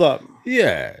gonna hold up.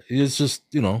 Yeah, it's just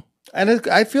And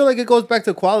I feel like it goes back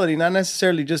to quality, not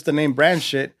necessarily just the name brand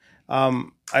shit.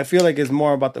 I feel like it's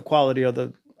more about the quality of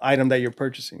the item that you're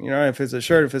purchasing. If it's a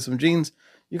shirt, if it's some jeans,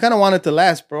 you kind of want it to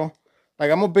last, bro. Like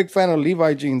I'm a big fan of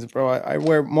Levi jeans, bro. I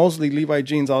wear mostly Levi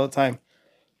jeans all the time.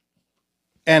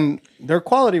 And their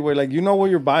quality, where like you know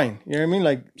what you're buying. You know what I mean?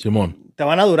 Like Simón. Te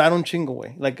van a durar un chingo,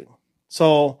 güey. Like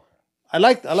so, I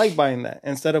like buying that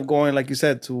instead of going, like you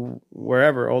said, to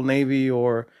wherever, Old Navy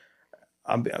or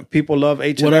people love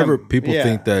H&M. Whatever people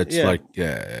think that's like,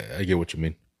 I get what you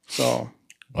mean. So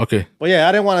okay, but yeah,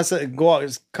 I didn't want to go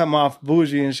out, come off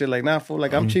bougie and shit like nah, fool.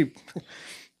 Like I'm cheap.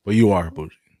 But you are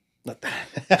bougie.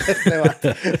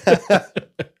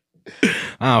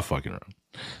 I'm fucking around.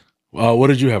 What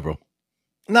did you have, bro?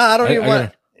 Nah, I don't even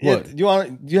want. What?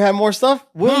 Do you have more stuff?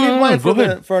 We'll leave mine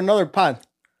for another pod.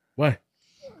 Why?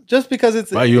 Just because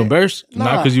it's. Why you embarrassed? Nah.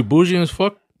 Not because you bougie as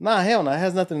fuck. Nah, hell no. It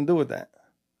has nothing to do with that.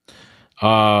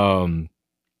 I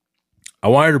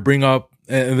wanted to bring up,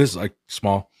 and this is like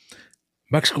small.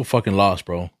 Mexico fucking lost,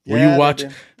 bro. Were you watch?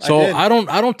 So I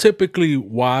don't typically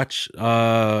watch.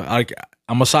 Like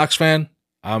I'm a Sox fan.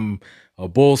 I'm a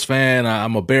Bulls fan.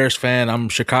 I'm a Bears fan. I'm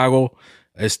Chicago.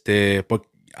 But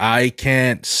I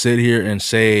can't sit here and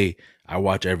say I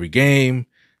watch every game.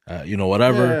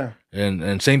 Whatever. Yeah.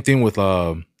 And same thing with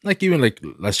like even like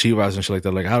Las Chivas and shit like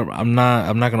that. Like I'm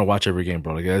not gonna watch every game,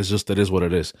 bro. Like it's just it is what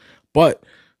it is. But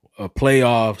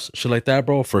playoffs, shit like that,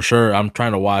 bro, for sure. I'm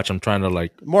trying to watch. I'm trying to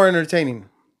like more entertaining.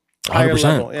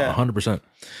 100%. Yeah, 100%.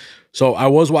 So I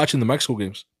was watching the Mexico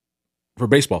games for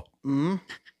baseball. Mm-hmm.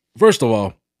 First of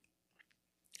all,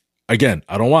 again,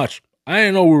 I don't watch. I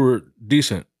didn't know we were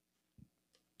decent.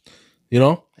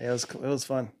 Yeah, it was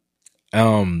fun.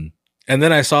 And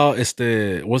then I saw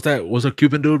was a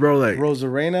Cuban dude, bro? Like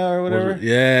Rosarena or whatever.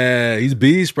 Yeah, he's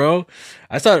beast, bro.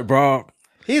 I thought, bro.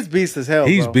 He's beast as hell.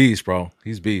 He's beast, bro.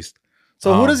 He's beast.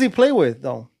 So who does he play with,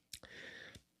 though?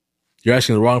 You're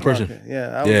asking the wrong person. Okay. Yeah,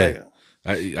 I was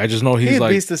like, I just know he's like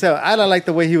beast as hell. I don't like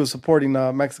the way he was supporting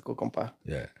Mexico, compa.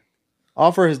 Yeah.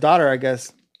 All for his daughter, I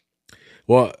guess.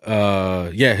 Well,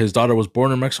 his daughter was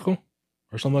born in Mexico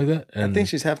or something like that. And I think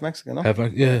she's half Mexican, no?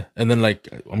 Yeah. And then like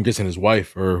I'm guessing his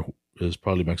wife is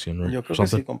probably Mexican, right? Yo creo que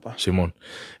sí, compa. Simón.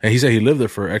 And he said he lived there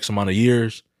for X amount of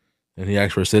years. And he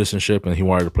asked for citizenship, and he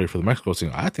wanted to play for the Mexico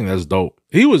team. I think that's dope.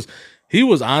 He was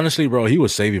honestly, bro. He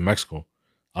was saving Mexico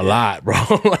a lot, bro.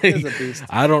 Like, he's a beast.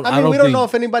 I mean, we don't know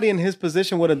if anybody in his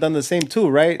position would have done the same too,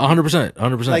 right?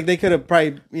 100%. Like they could have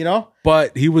probably,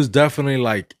 But he was definitely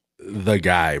like the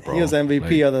guy, bro. He was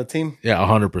MVP of the team. Yeah,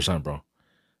 100%, bro.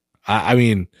 I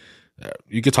mean,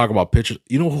 you could talk about pitchers.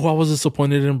 You know who I was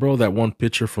disappointed in, bro? That one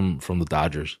pitcher from the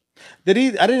Dodgers. Did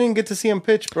he? I didn't even get to see him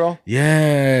pitch, bro.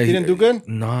 Yeah. He didn't do good?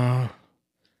 Nah.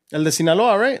 El de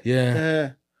Sinaloa, right?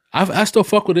 Yeah. I still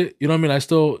fuck with it. You know what I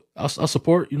mean? I'll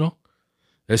support,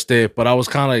 But I was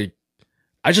kind of like,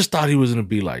 I just thought he was going to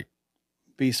be like,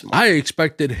 beast. I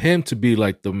expected him to be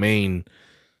like the main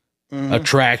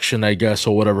attraction, I guess,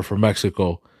 or whatever for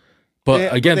Mexico.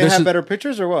 But again, they have better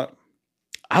pitchers or what?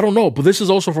 I don't know. But this is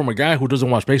also from a guy who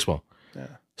doesn't watch baseball. Yeah.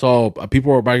 So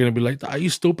people are probably going to be like, are you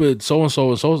stupid? So-and-so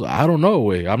and so. I don't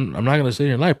know. I'm not going to sit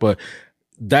here and lie, but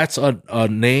that's a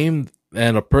name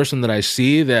and a person that I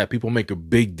see that people make a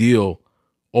big deal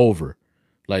over.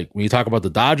 Like when you talk about the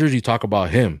Dodgers, you talk about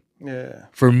him. Yeah.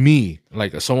 For me,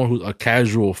 like someone who's a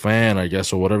casual fan, I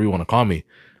guess, or whatever you want to call me,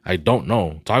 I don't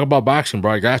know. Talk about boxing,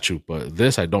 bro. I got you. But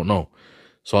this, I don't know.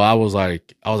 So I was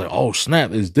like, oh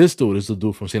snap! Is this dude? Is the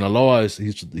dude from Sinaloa?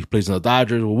 He plays in the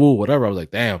Dodgers? Woo, whatever. I was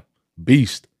like, damn,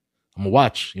 beast. I'm gonna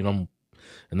watch, And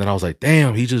then I was like,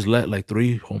 damn, he just let like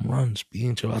 3 home runs.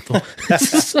 Being chavato,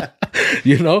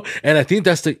 And I think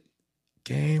that's the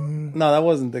game. No, that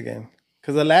wasn't the game.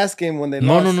 Because the last game when they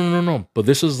lost. No. But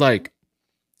this is like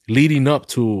leading up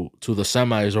to the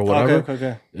semis or whatever.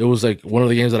 Okay. It was like one of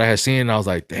the games that I had seen. And I was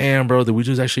like, damn, bro, did we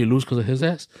just actually lose because of his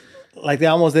ass? Like they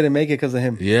almost didn't make it because of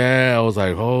him. Yeah, I was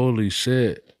like, holy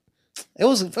shit. It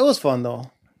was fun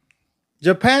though.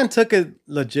 Japan took it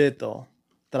legit though.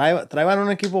 Traían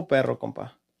un equipo perro,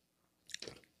 compa.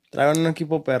 Traían un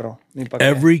equipo perro.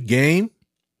 Every game,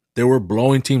 they were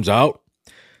blowing teams out.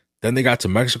 Then they got to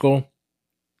Mexico.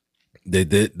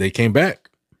 They came back.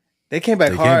 They came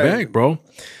back hard. They came back, bro.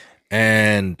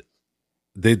 And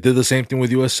they did the same thing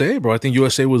with USA, bro. I think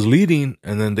USA was leading,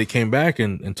 and then they came back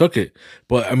and took it.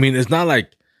 But I mean, it's not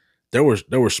like they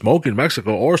were smoking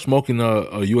Mexico or smoking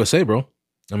USA, bro.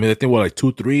 I mean, I think like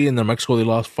 2-3, and then Mexico they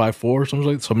lost 5-4 or something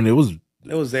like that. So I mean, it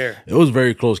was there. It was a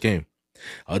very close game.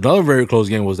 Another very close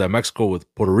game was that Mexico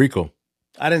with Puerto Rico.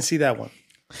 I didn't see that one.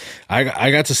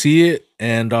 I got to see it,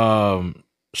 and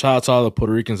shout out to all the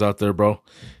Puerto Ricans out there, bro.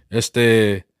 I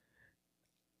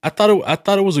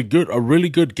thought it was a really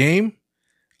good game.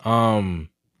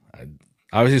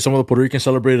 Obviously some of the Puerto Ricans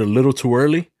celebrated a little too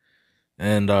early,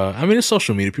 and I mean, it's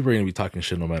social media. People are gonna be talking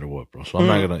shit no matter what, bro. So I'm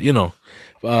not gonna,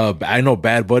 I know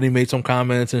Bad Bunny made some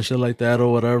comments and shit like that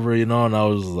or whatever, and I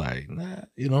was like,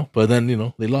 nah, but then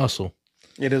they lost, so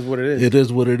it is what it is. It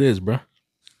is what it is, bro.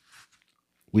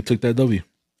 We took that W.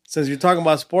 Since you're talking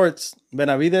about sports,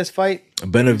 Benavides fight.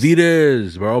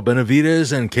 Benavides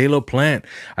and Caleb Plant.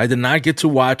 I did not get to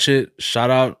watch it. Shout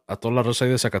out a toda la Rosa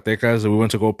de Zacatecas. We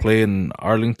went to go play in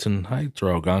Arlington Heights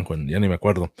or Algonquin. Ya ni me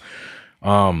acuerdo.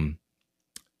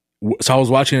 So I was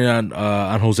watching it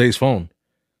on Jose's phone.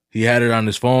 He had it on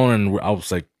his phone, and I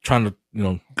was like trying to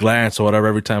glance or whatever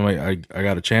every time I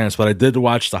got a chance. But I did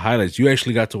watch the highlights. You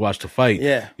actually got to watch the fight.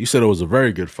 Yeah. You said it was a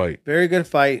very good fight. Very good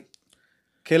fight.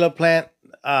 Caleb Plant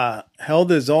held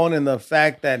his own in the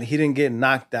fact that he didn't get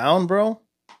knocked down, bro,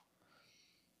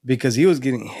 because he was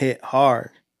getting hit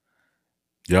hard.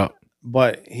 Yeah.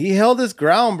 But he held his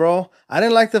ground, bro. I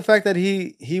didn't like the fact that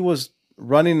he was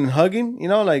running and hugging,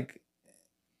 like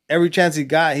every chance he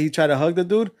got, he tried to hug the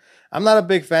dude. I'm not a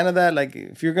big fan of that. Like,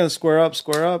 if you're going to square up,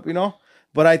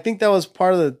 But I think that was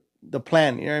part of the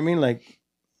plan, you know what I mean? Like,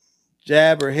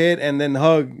 jab or hit and then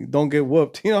hug, don't get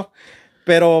whooped,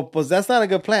 Pero, pues, that's not a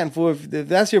good plan. If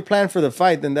that's your plan for the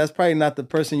fight, then that's probably not the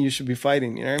person you should be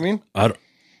fighting. You know what I mean?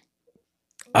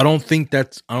 I don't think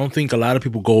a lot of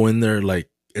people go in there like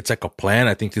it's like a plan.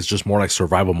 I think it's just more like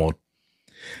survival mode.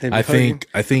 I think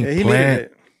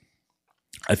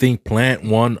Plant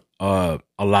won a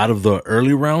lot of the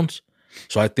early rounds.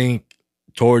 So I think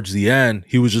towards the end,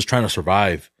 he was just trying to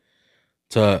survive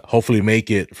to hopefully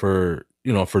make it for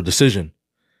decision.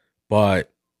 But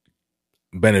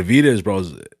Benavides, bro,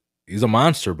 he's a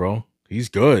monster, bro. He's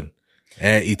good.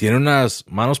 And y tiene unas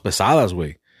manos pesadas,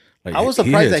 güey. Like, I was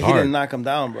surprised that he didn't knock him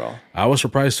down, bro. I was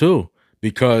surprised too,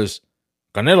 because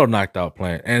Canelo knocked out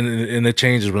Plant. And it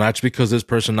changes, but not just because this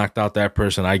person knocked out that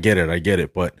person. I get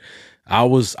it. But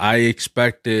I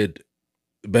expected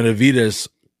Benavides,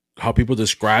 how people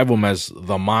describe him as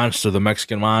the monster, the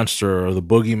Mexican monster, or the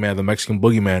boogeyman, the Mexican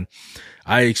boogeyman.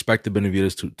 I expected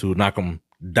Benavides to knock him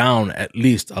down at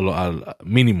least a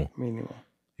mínimo.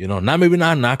 Maybe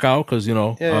not knockout, because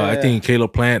I think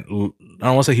Caleb Plant, I don't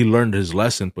want to say he learned his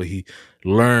lesson, but he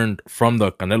learned from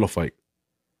the Canelo fight.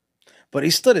 But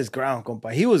he stood his ground,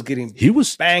 compa. He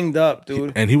was banged up,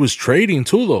 dude, and he was trading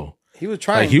too, though. He was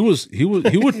trying. Like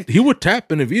he would tap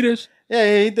Benavides.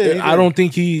 Yeah, he did. I don't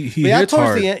think he hits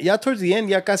hard. Towards the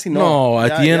end, casi no. No,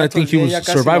 at the end, I think he was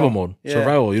survival mode. Yeah.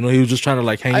 Survival. He was just trying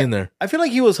to hang in there. I feel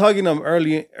like he was hugging him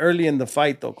early in the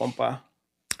fight, though, compa.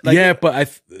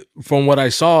 But from what I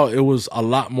saw, it was a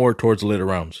lot more towards the later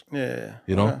rounds. Yeah.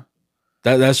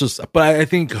 That's just. But I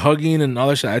think hugging and all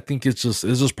that shit, I think it's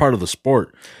just part of the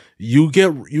sport. You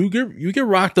get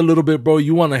rocked a little bit, bro.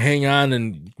 You want to hang on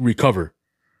and recover.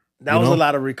 That was a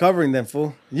lot of recovering, then,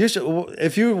 fool. You should,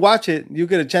 if you watch it, you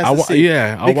get a chance to see.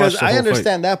 Yeah, because I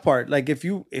understand that part. Like, if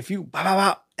you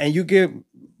and you get,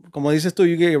 como dices tú,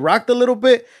 you get rocked a little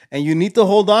bit, and you need to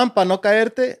hold on para no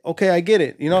caerte. Okay, I get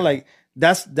it. Like,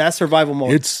 that's survival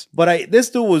mode. But this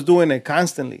dude was doing it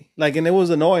constantly, and it was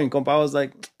annoying. Compa, I was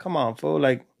like, come on, fool.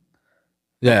 Like,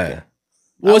 yeah. Okay.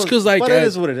 Well, it's because but it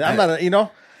is what it is. I'm not,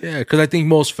 Yeah, because I think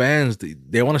most fans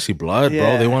they want to see blood,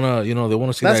 bro. They want to, they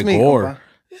want to see that gore. Compa.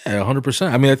 Yeah,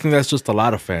 100%. I mean, I think that's just a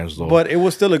lot of fans, though. But it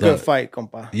was still a good fight,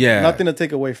 compa. Yeah. Nothing to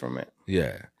take away from it.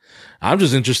 Yeah. I'm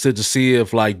just interested to see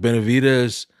if,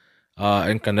 Benavides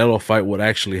and Canelo fight would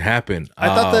actually happen. I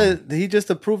thought that he just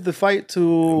approved the fight to...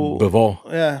 Bivol.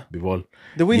 Yeah. Bivol.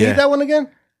 Did we need that one again?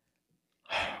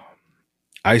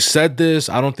 I said this,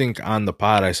 I don't think on the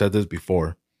pod, I said this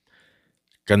before.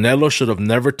 Canelo should have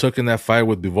never taken that fight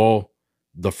with Bivol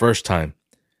the first time.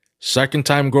 Second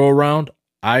time go around,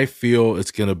 I feel it's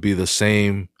going to be the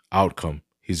same outcome.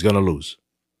 He's going to lose.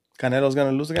 Canelo's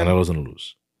going to lose again? Canelo's going to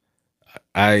lose.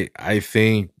 I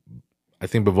think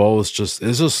Bivol is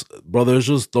just, bro, there's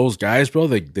just those guys, bro,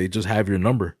 they just have your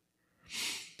number.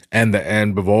 And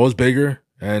Bivol is bigger,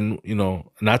 and,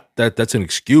 not that that's an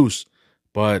excuse,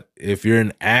 but if you're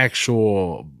an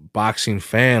actual boxing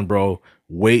fan, bro,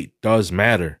 weight does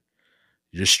matter.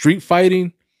 You're street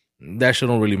fighting, that shit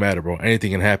don't really matter, bro.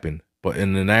 Anything can happen. But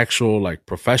in an actual like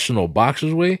professional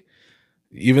boxer's way,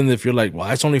 even if you're like, well,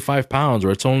 it's only 5 pounds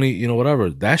or it's only, whatever,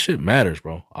 that shit matters,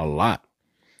 bro. A lot.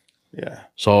 Yeah.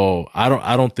 So I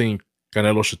don't think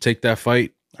Canelo should take that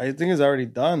fight. I think it's already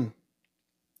done.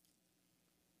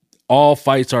 All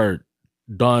fights are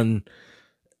done,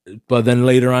 but then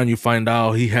later on you find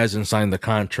out he hasn't signed the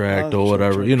contract or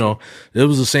whatever. It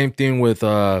was the same thing with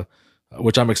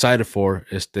which I'm excited for.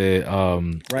 It's the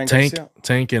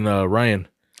Tank and Ryan.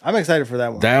 I'm excited for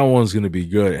that one. That one's gonna be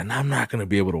good, and I'm not gonna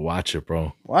be able to watch it,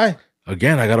 bro. Why?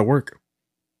 Again, I gotta work.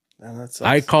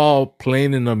 I call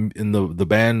playing in the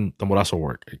band Tamborazo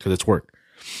work because it's work.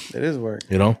 It is work.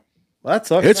 Well, that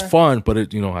sucks. It's fun, but I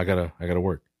gotta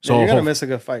work. So you're gonna miss a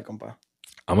good fight, compa.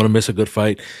 I'm gonna miss a good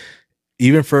fight.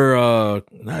 Even for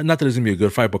not that it's gonna be a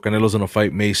good fight, but Canelo's gonna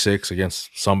fight May 6th against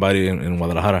somebody in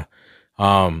Guadalajara.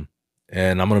 And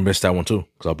I'm gonna miss that one too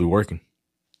because I'll be working.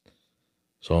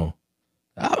 So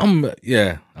I'm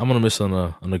gonna miss on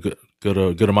a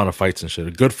good amount of fights and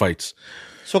shit. Good fights.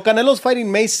 So Canelo's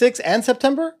fighting May 6th and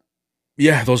September?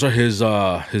 Yeah, those are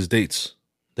his dates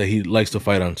that he likes to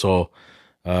fight on. So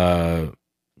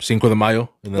Cinco de Mayo.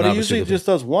 And then but he usually just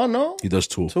does one, no? He does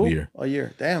two a year. A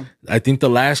year, damn. I think the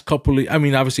last couple of,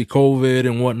 obviously COVID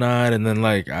and whatnot. And then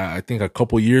like, I think a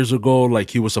couple years ago, like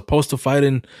he was supposed to fight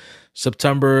in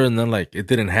September and then like it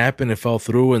didn't happen. It fell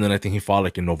through. And then I think he fought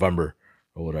like in November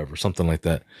or whatever, something like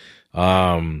that.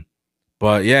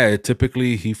 But yeah,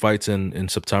 typically he fights in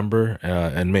September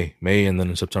and May, and then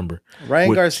in September.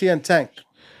 Ryan Garcia and Tank.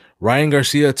 Ryan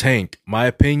Garcia, Tank. My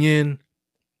opinion.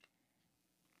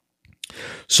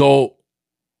 So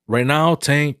right now,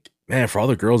 Tank, man, for all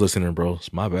the girls listening, bro,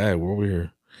 it's my bad. We're over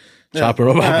here chopping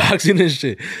up my boxing and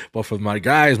shit. But for my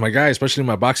guys, especially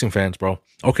my boxing fans, bro.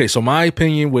 Okay, so my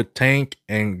opinion with Tank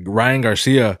and Ryan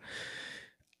Garcia,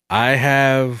 I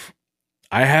have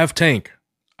Tank.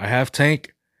 I have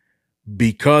Tank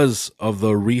because of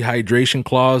the rehydration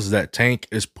clause that Tank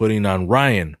is putting on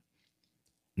Ryan.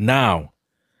 Now,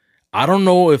 I don't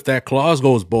know if that clause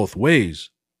goes both ways.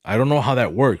 I don't know how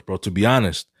that works, bro, to be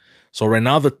honest. So right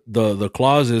now the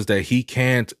clause is that he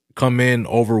can't come in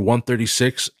over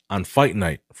 136 on fight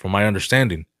night, from my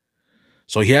understanding.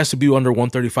 So he has to be under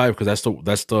 135 because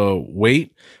that's the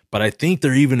weight. But I think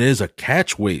there even is a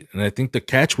catch weight, and I think the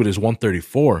catch weight is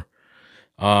 134.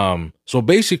 So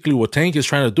basically what Tank is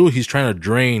trying to do, he's trying to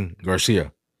drain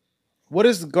Garcia. What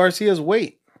is Garcia's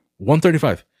weight?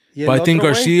 135. But I think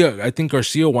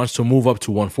Garcia wants to move up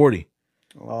to 140.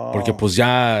 Oh. Porque pues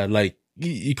ya, like,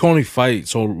 you can only fight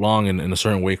so long in a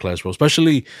certain weight class, bro.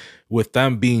 Especially with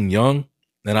them being young.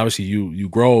 And obviously you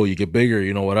grow, you get bigger,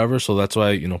 whatever. So that's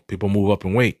why, people move up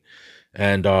in weight.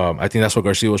 And I think that's what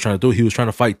Garcia was trying to do. He was trying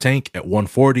to fight Tank at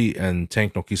 140 and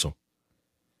Tank no quiso.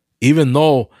 Even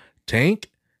though Tank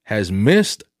has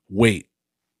missed weight.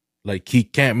 Like he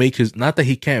can't make not that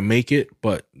he can't make it,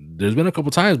 but there's been a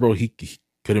couple times, bro, he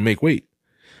couldn't make weight.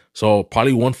 So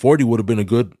probably 140 would have been a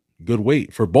good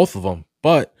weight for both of them.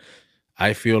 But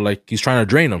I feel like he's trying to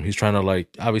drain them. He's trying to, like,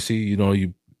 obviously,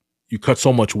 you cut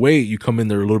so much weight, you come in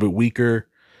there a little bit weaker.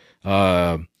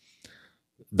 Depends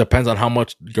on how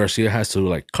much Garcia has to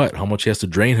like cut, how much he has to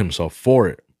drain himself for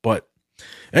it. But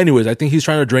anyways, I think he's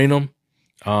trying to drain him.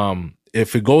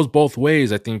 If it goes both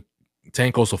ways, I think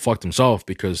Tank also fucked himself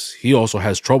because he also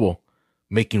has trouble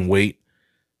making weight.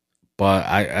 But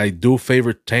I do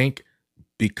favor Tank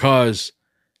because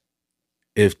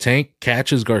if Tank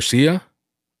catches Garcia,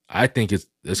 I think it's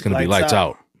going to be lights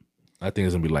out. I think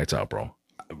it's going to be lights out, bro.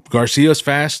 Garcia's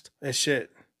fast. That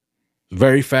shit.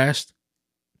 Very fast.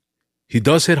 He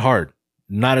does hit hard.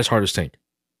 Not as hard as Tank.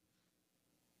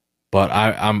 But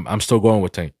I'm still going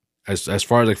with Tank. As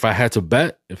far as like, if I had to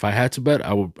bet,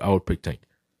 I would pick Tank.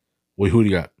 Wait, who do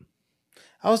you got?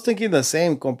 I was thinking the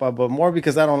same, compa, but more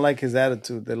because I don't like his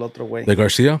attitude del otro way. The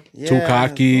Garcia? Yeah, too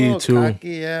cocky, cocky,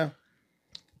 yeah.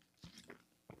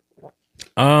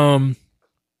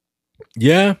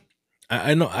 Yeah.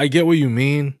 I know, I get what you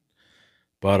mean,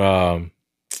 but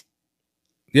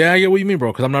yeah, I get what you mean,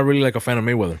 bro, because I'm not really like a fan of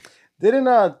Mayweather.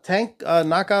 Didn't Tank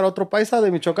knock out otro paisa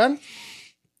de Michoacán?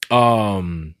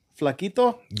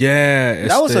 Flaquito? Yeah.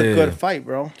 That was a good fight,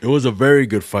 bro. It was a very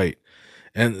good fight.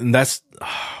 And that's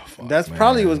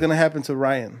probably what's gonna happen to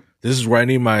Ryan. This is where I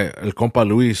need my El Compa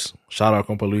Luis. Shout out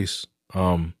Compa Luis.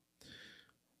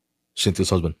 Cynthia's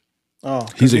husband. Oh,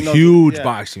 he's a huge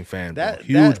boxing fan.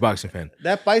 Boxing fan.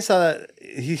 That paisa,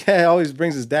 he always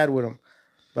brings his dad with him.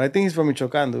 But I think he's from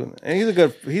Michoacán, dude. And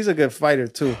he's a good fighter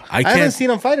too. I haven't seen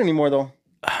him fight anymore though.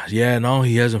 Yeah, no,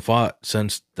 he hasn't fought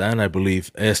since then, I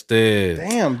believe.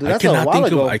 Damn, dude, that's a while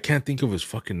ago. I can't think of his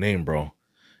fucking name, bro.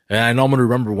 And I know I'm gonna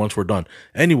remember once we're done.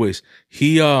 Anyways,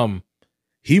 he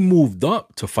he moved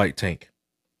up to fight Tank.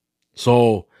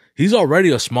 So he's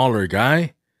already a smaller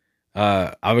guy.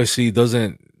 Obviously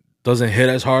doesn't hit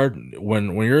as hard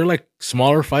when you're like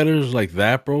smaller fighters like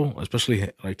that, bro,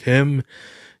 especially like him.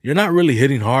 You're not really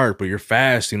hitting hard, but you're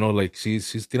fast, like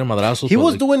he's tira madrazos. He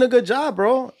was like, doing a good job,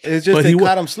 bro. It's just they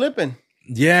caught him slipping.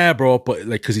 Yeah, bro, but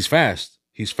like cuz he's fast.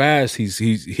 He's fast. He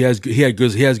has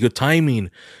good timing.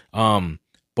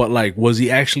 But like was he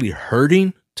actually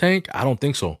hurting Tank? I don't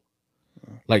think so.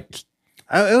 Like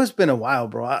it's been a while,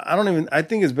 bro. I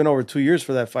think it's been over 2 years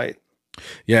for that fight.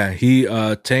 Yeah, he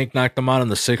Tank knocked him out in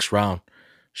the 6th round.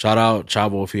 Shout out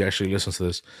Chavo if he actually listens to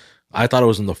this. I thought it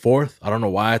was in the 4th. I don't know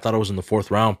why I thought it was in the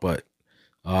 4th round, but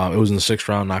it was in the 6th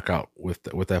round knockout with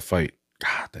that fight.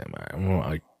 God damn,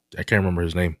 I can't remember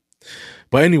his name.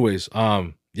 But anyways,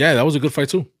 yeah, that was a good fight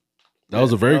too. That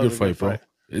was a very good fight, bro.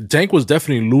 Tank was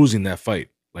definitely losing that fight,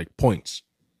 like points.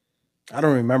 I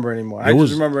don't remember anymore. I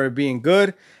just remember it being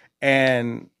good,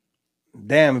 and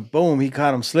damn, boom, he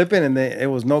caught him slipping, and it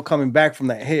was no coming back from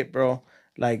that hit, bro.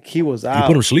 Like he was out. He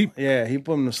put him to sleep. Yeah, he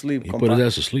put him to sleep. He put his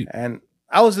ass to sleep. And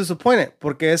I was disappointed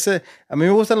porque a mí me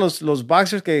gustan los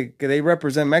boxers que they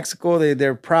represent Mexico.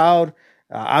 They're proud.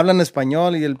 Hablan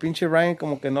español y el pinche Ryan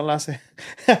como que no la hace.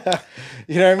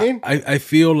 You know what I mean? I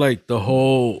feel like the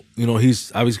whole,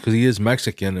 he's obviously because he is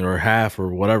Mexican or half or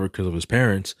whatever because of his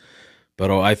parents. But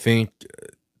I think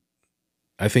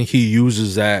he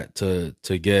uses that to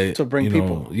get to bring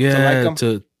people, yeah,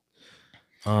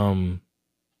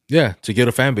 to get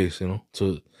a fan base, and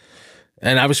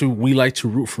obviously we like to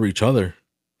root for each other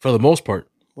for the most part.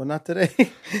 Well, not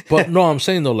today. But no, I'm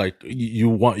saying though, like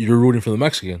you're rooting for the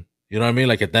Mexican. You know what I mean?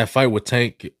 Like at that fight with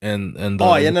Tank and en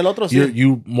el otro sí.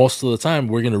 you most of the time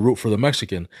we're gonna root for the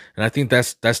Mexican, and I think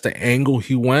that's the angle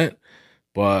he went.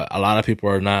 But a lot of people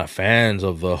are not fans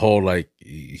of the whole, like,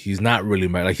 he's not really,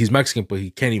 like, he's Mexican, but he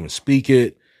can't even speak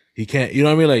it. He can't, you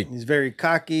know what I mean? Like, he's very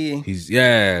cocky.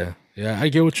 Yeah, I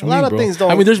get what you mean, a lot bro. Of things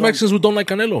don't. I mean, there's Mexicans who don't like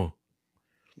Canelo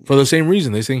for the same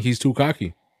reason. They think he's too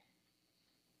cocky.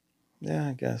 Yeah,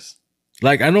 I guess.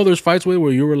 Like, I know there's fights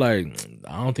where you were like,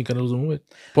 I don't think Canelo's gonna win.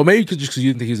 But maybe just because you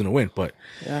didn't think he's gonna win, but.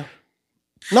 Yeah.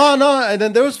 No, and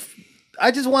then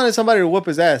I just wanted somebody to whoop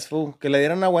his ass, fool. Que le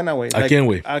dieran una buena, güey. I can't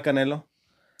wait. A Canelo.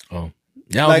 Oh,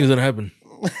 yeah, I don't think it's gonna happen.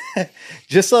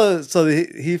 Just so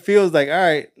he feels like, all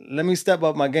right, let me step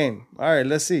up my game. All right,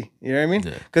 let's see. You know what I mean?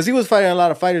 Because he was fighting a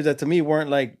lot of fighters that to me weren't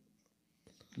like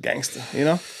gangster,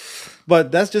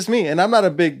 But that's just me, and I'm not a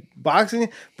big boxing.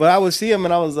 But I would see him,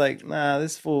 and I was like, nah,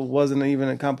 this fool wasn't even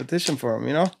a competition for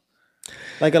him,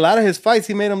 Like a lot of his fights,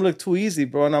 he made him look too easy,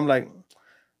 bro. And I'm like,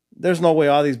 there's no way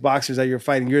all these boxers that you're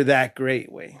fighting, you're that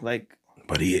great, way. Like.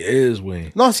 But he is,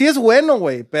 güey. No, sí es bueno,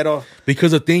 güey, pero...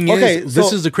 Because the thing is,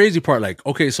 this is the crazy part. Like,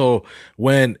 okay, so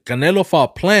when Canelo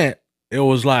fought Plant, it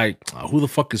was like, who the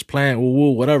fuck is Plant?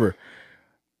 Woo, whatever.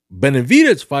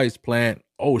 Benavidez fights Plant.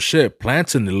 Oh, shit.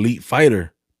 Plant's an elite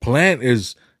fighter. Plant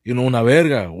is, una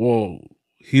verga. Well,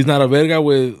 he's not a verga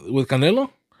with Canelo?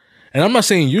 And I'm not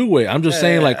saying you, way. I'm just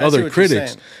saying like other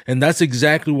critics. And that's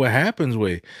exactly what happens,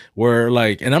 way. Where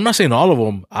like, and I'm not saying all of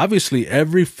them. Obviously,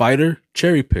 every fighter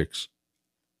cherry picks.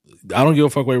 I don't give a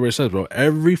fuck what everybody says, bro.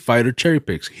 Every fighter cherry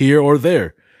picks here or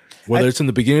there, whether it's in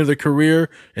the beginning of their career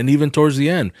and even towards the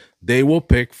end. They will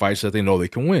pick fights that they know they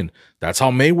can win. That's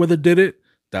how Mayweather did it.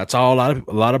 That's how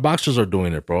a lot of boxers are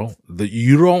doing it, bro.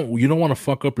 You don't want to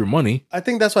fuck up your money. I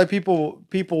think that's why people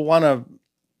want to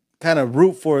kind of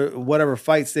root for whatever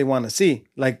fights they want to see.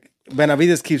 Like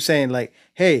Benavidez keeps saying, like,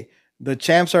 "Hey, the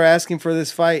champs are asking for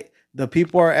this fight. The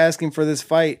people are asking for this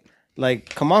fight.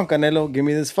 Like, come on, Canelo, give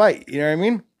me this fight." You know what I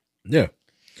mean? Yeah,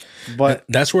 but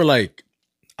that's where like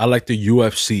I like the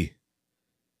UFC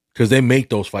because they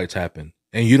make those fights happen,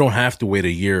 and you don't have to wait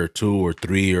a year or 2 or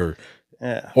 3 or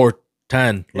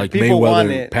 10 like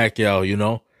Mayweather,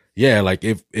 Pacquiao. Yeah, like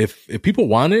if people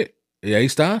want it, ahí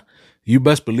está. You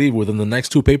best believe within the next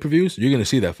 2 pay-per-views, you're gonna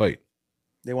see that fight.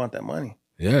 They want that money.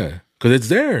 Yeah, because it's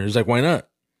there. It's like, why not?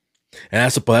 And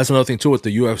that's another thing too with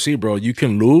the UFC, bro. You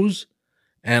can lose,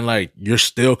 and like you're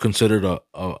still considered a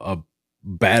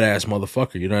badass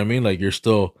motherfucker. You know what I mean? Like you're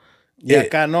still. Yeah,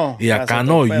 acá no. Yeah, acá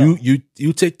no.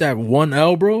 You take that 1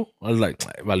 L, bro. I was like,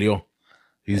 valió.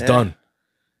 He's done.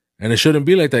 And it shouldn't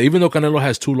be like that. Even though Canelo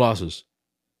has 2 losses.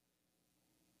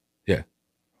 Yeah.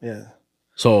 Yeah.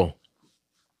 So,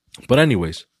 but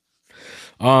anyways,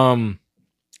 I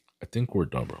think we're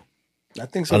done, bro. I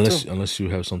think so too. Unless you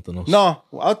have something else. No,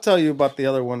 I'll tell you about the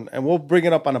other one, and we'll bring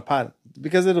it up on a pod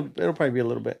because it'll probably be a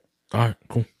little bit. All right,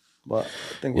 cool. But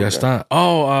I think we're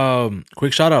done.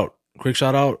 Quick shout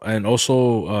out, and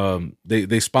also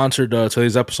they sponsored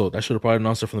today's episode. I should have probably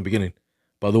announced it from the beginning,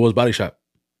 but there was Body Shop.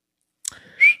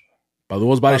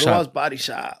 Padua's Body Padua's Shop. Body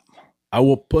Shop. I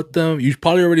will put them. You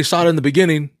probably already saw it in the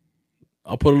beginning.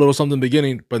 I'll put a little something in the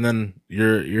beginning, but then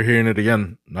you're hearing it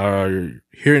again. You're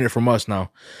hearing it from us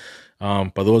now.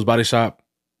 Padua's Body Shop.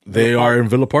 They are in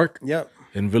Villa Park. Yep.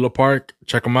 In Villa Park.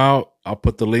 Check them out. I'll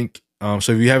put the link.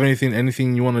 So if you have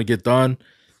anything you want to get done,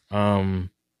 I'll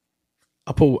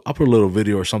put a little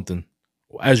video or something.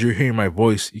 As you're hearing my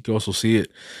voice, you can also see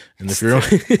it. And if you're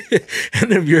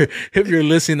if you're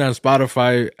listening on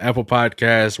Spotify, Apple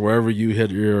Podcasts, wherever you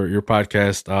hit your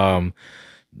podcast,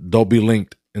 they'll be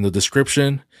linked in the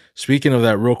description. Speaking of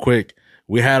that, real quick,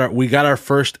 we got our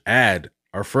first ad.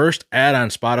 Our first ad on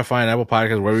Spotify and Apple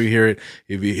Podcasts, wherever you hear it.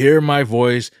 If you hear my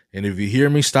voice and if you hear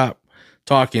me stop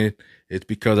talking, it's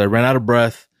because I ran out of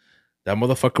breath. That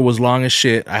motherfucker was long as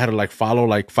shit. I had to follow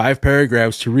 5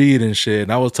 paragraphs to read and shit.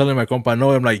 And I was telling my compa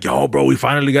Noah, I'm like, yo, bro, we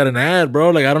finally got an ad, bro.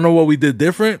 I don't know what we did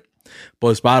different,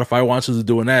 but Spotify wants us to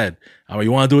do an ad. I'm like,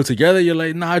 you want to do it together? You're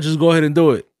like, nah, just go ahead and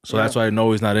do it. So that's why I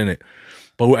know he's not in it.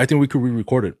 But I think we could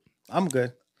re-record it. I'm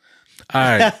good. All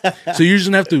right. So you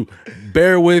just have to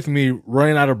bear with me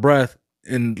running out of breath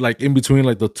in between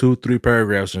the 2-3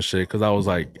 paragraphs and shit. Cause I was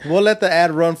like, we'll let the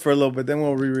ad run for a little bit, then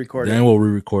we'll re-record it. Then we'll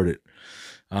re-record it.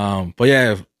 But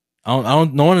yeah,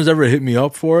 no one has ever hit me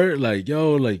up for it. Like,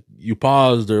 yo, you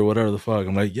paused or whatever the fuck.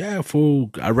 I'm like, yeah,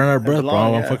 fool. I ran out of breath,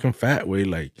 bro. I'm fucking fat.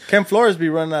 Wait, Ken Flores be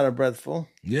running out of breath, fool.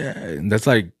 Yeah, and that's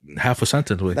half a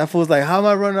sentence. Wait. That fool's like, how am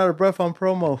I running out of breath on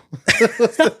promo?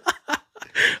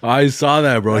 I saw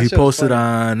that, bro. He posted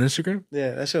on Instagram.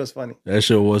 Yeah, that shit was funny. That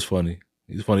shit was funny.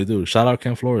 He's a funny dude. Shout out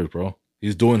Ken Flores, bro.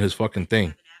 He's doing his fucking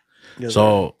thing. Yes,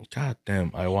 so,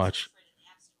 goddamn, I watch.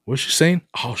 What's she saying?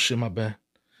 Oh shit, my bad.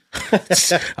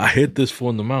 I hit this fool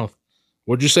in the mouth.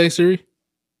 What'd you say, Siri?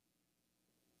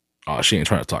 Oh, she ain't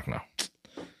trying to talk now.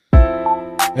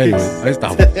 Anyway, I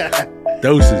stop.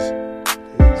 Doses.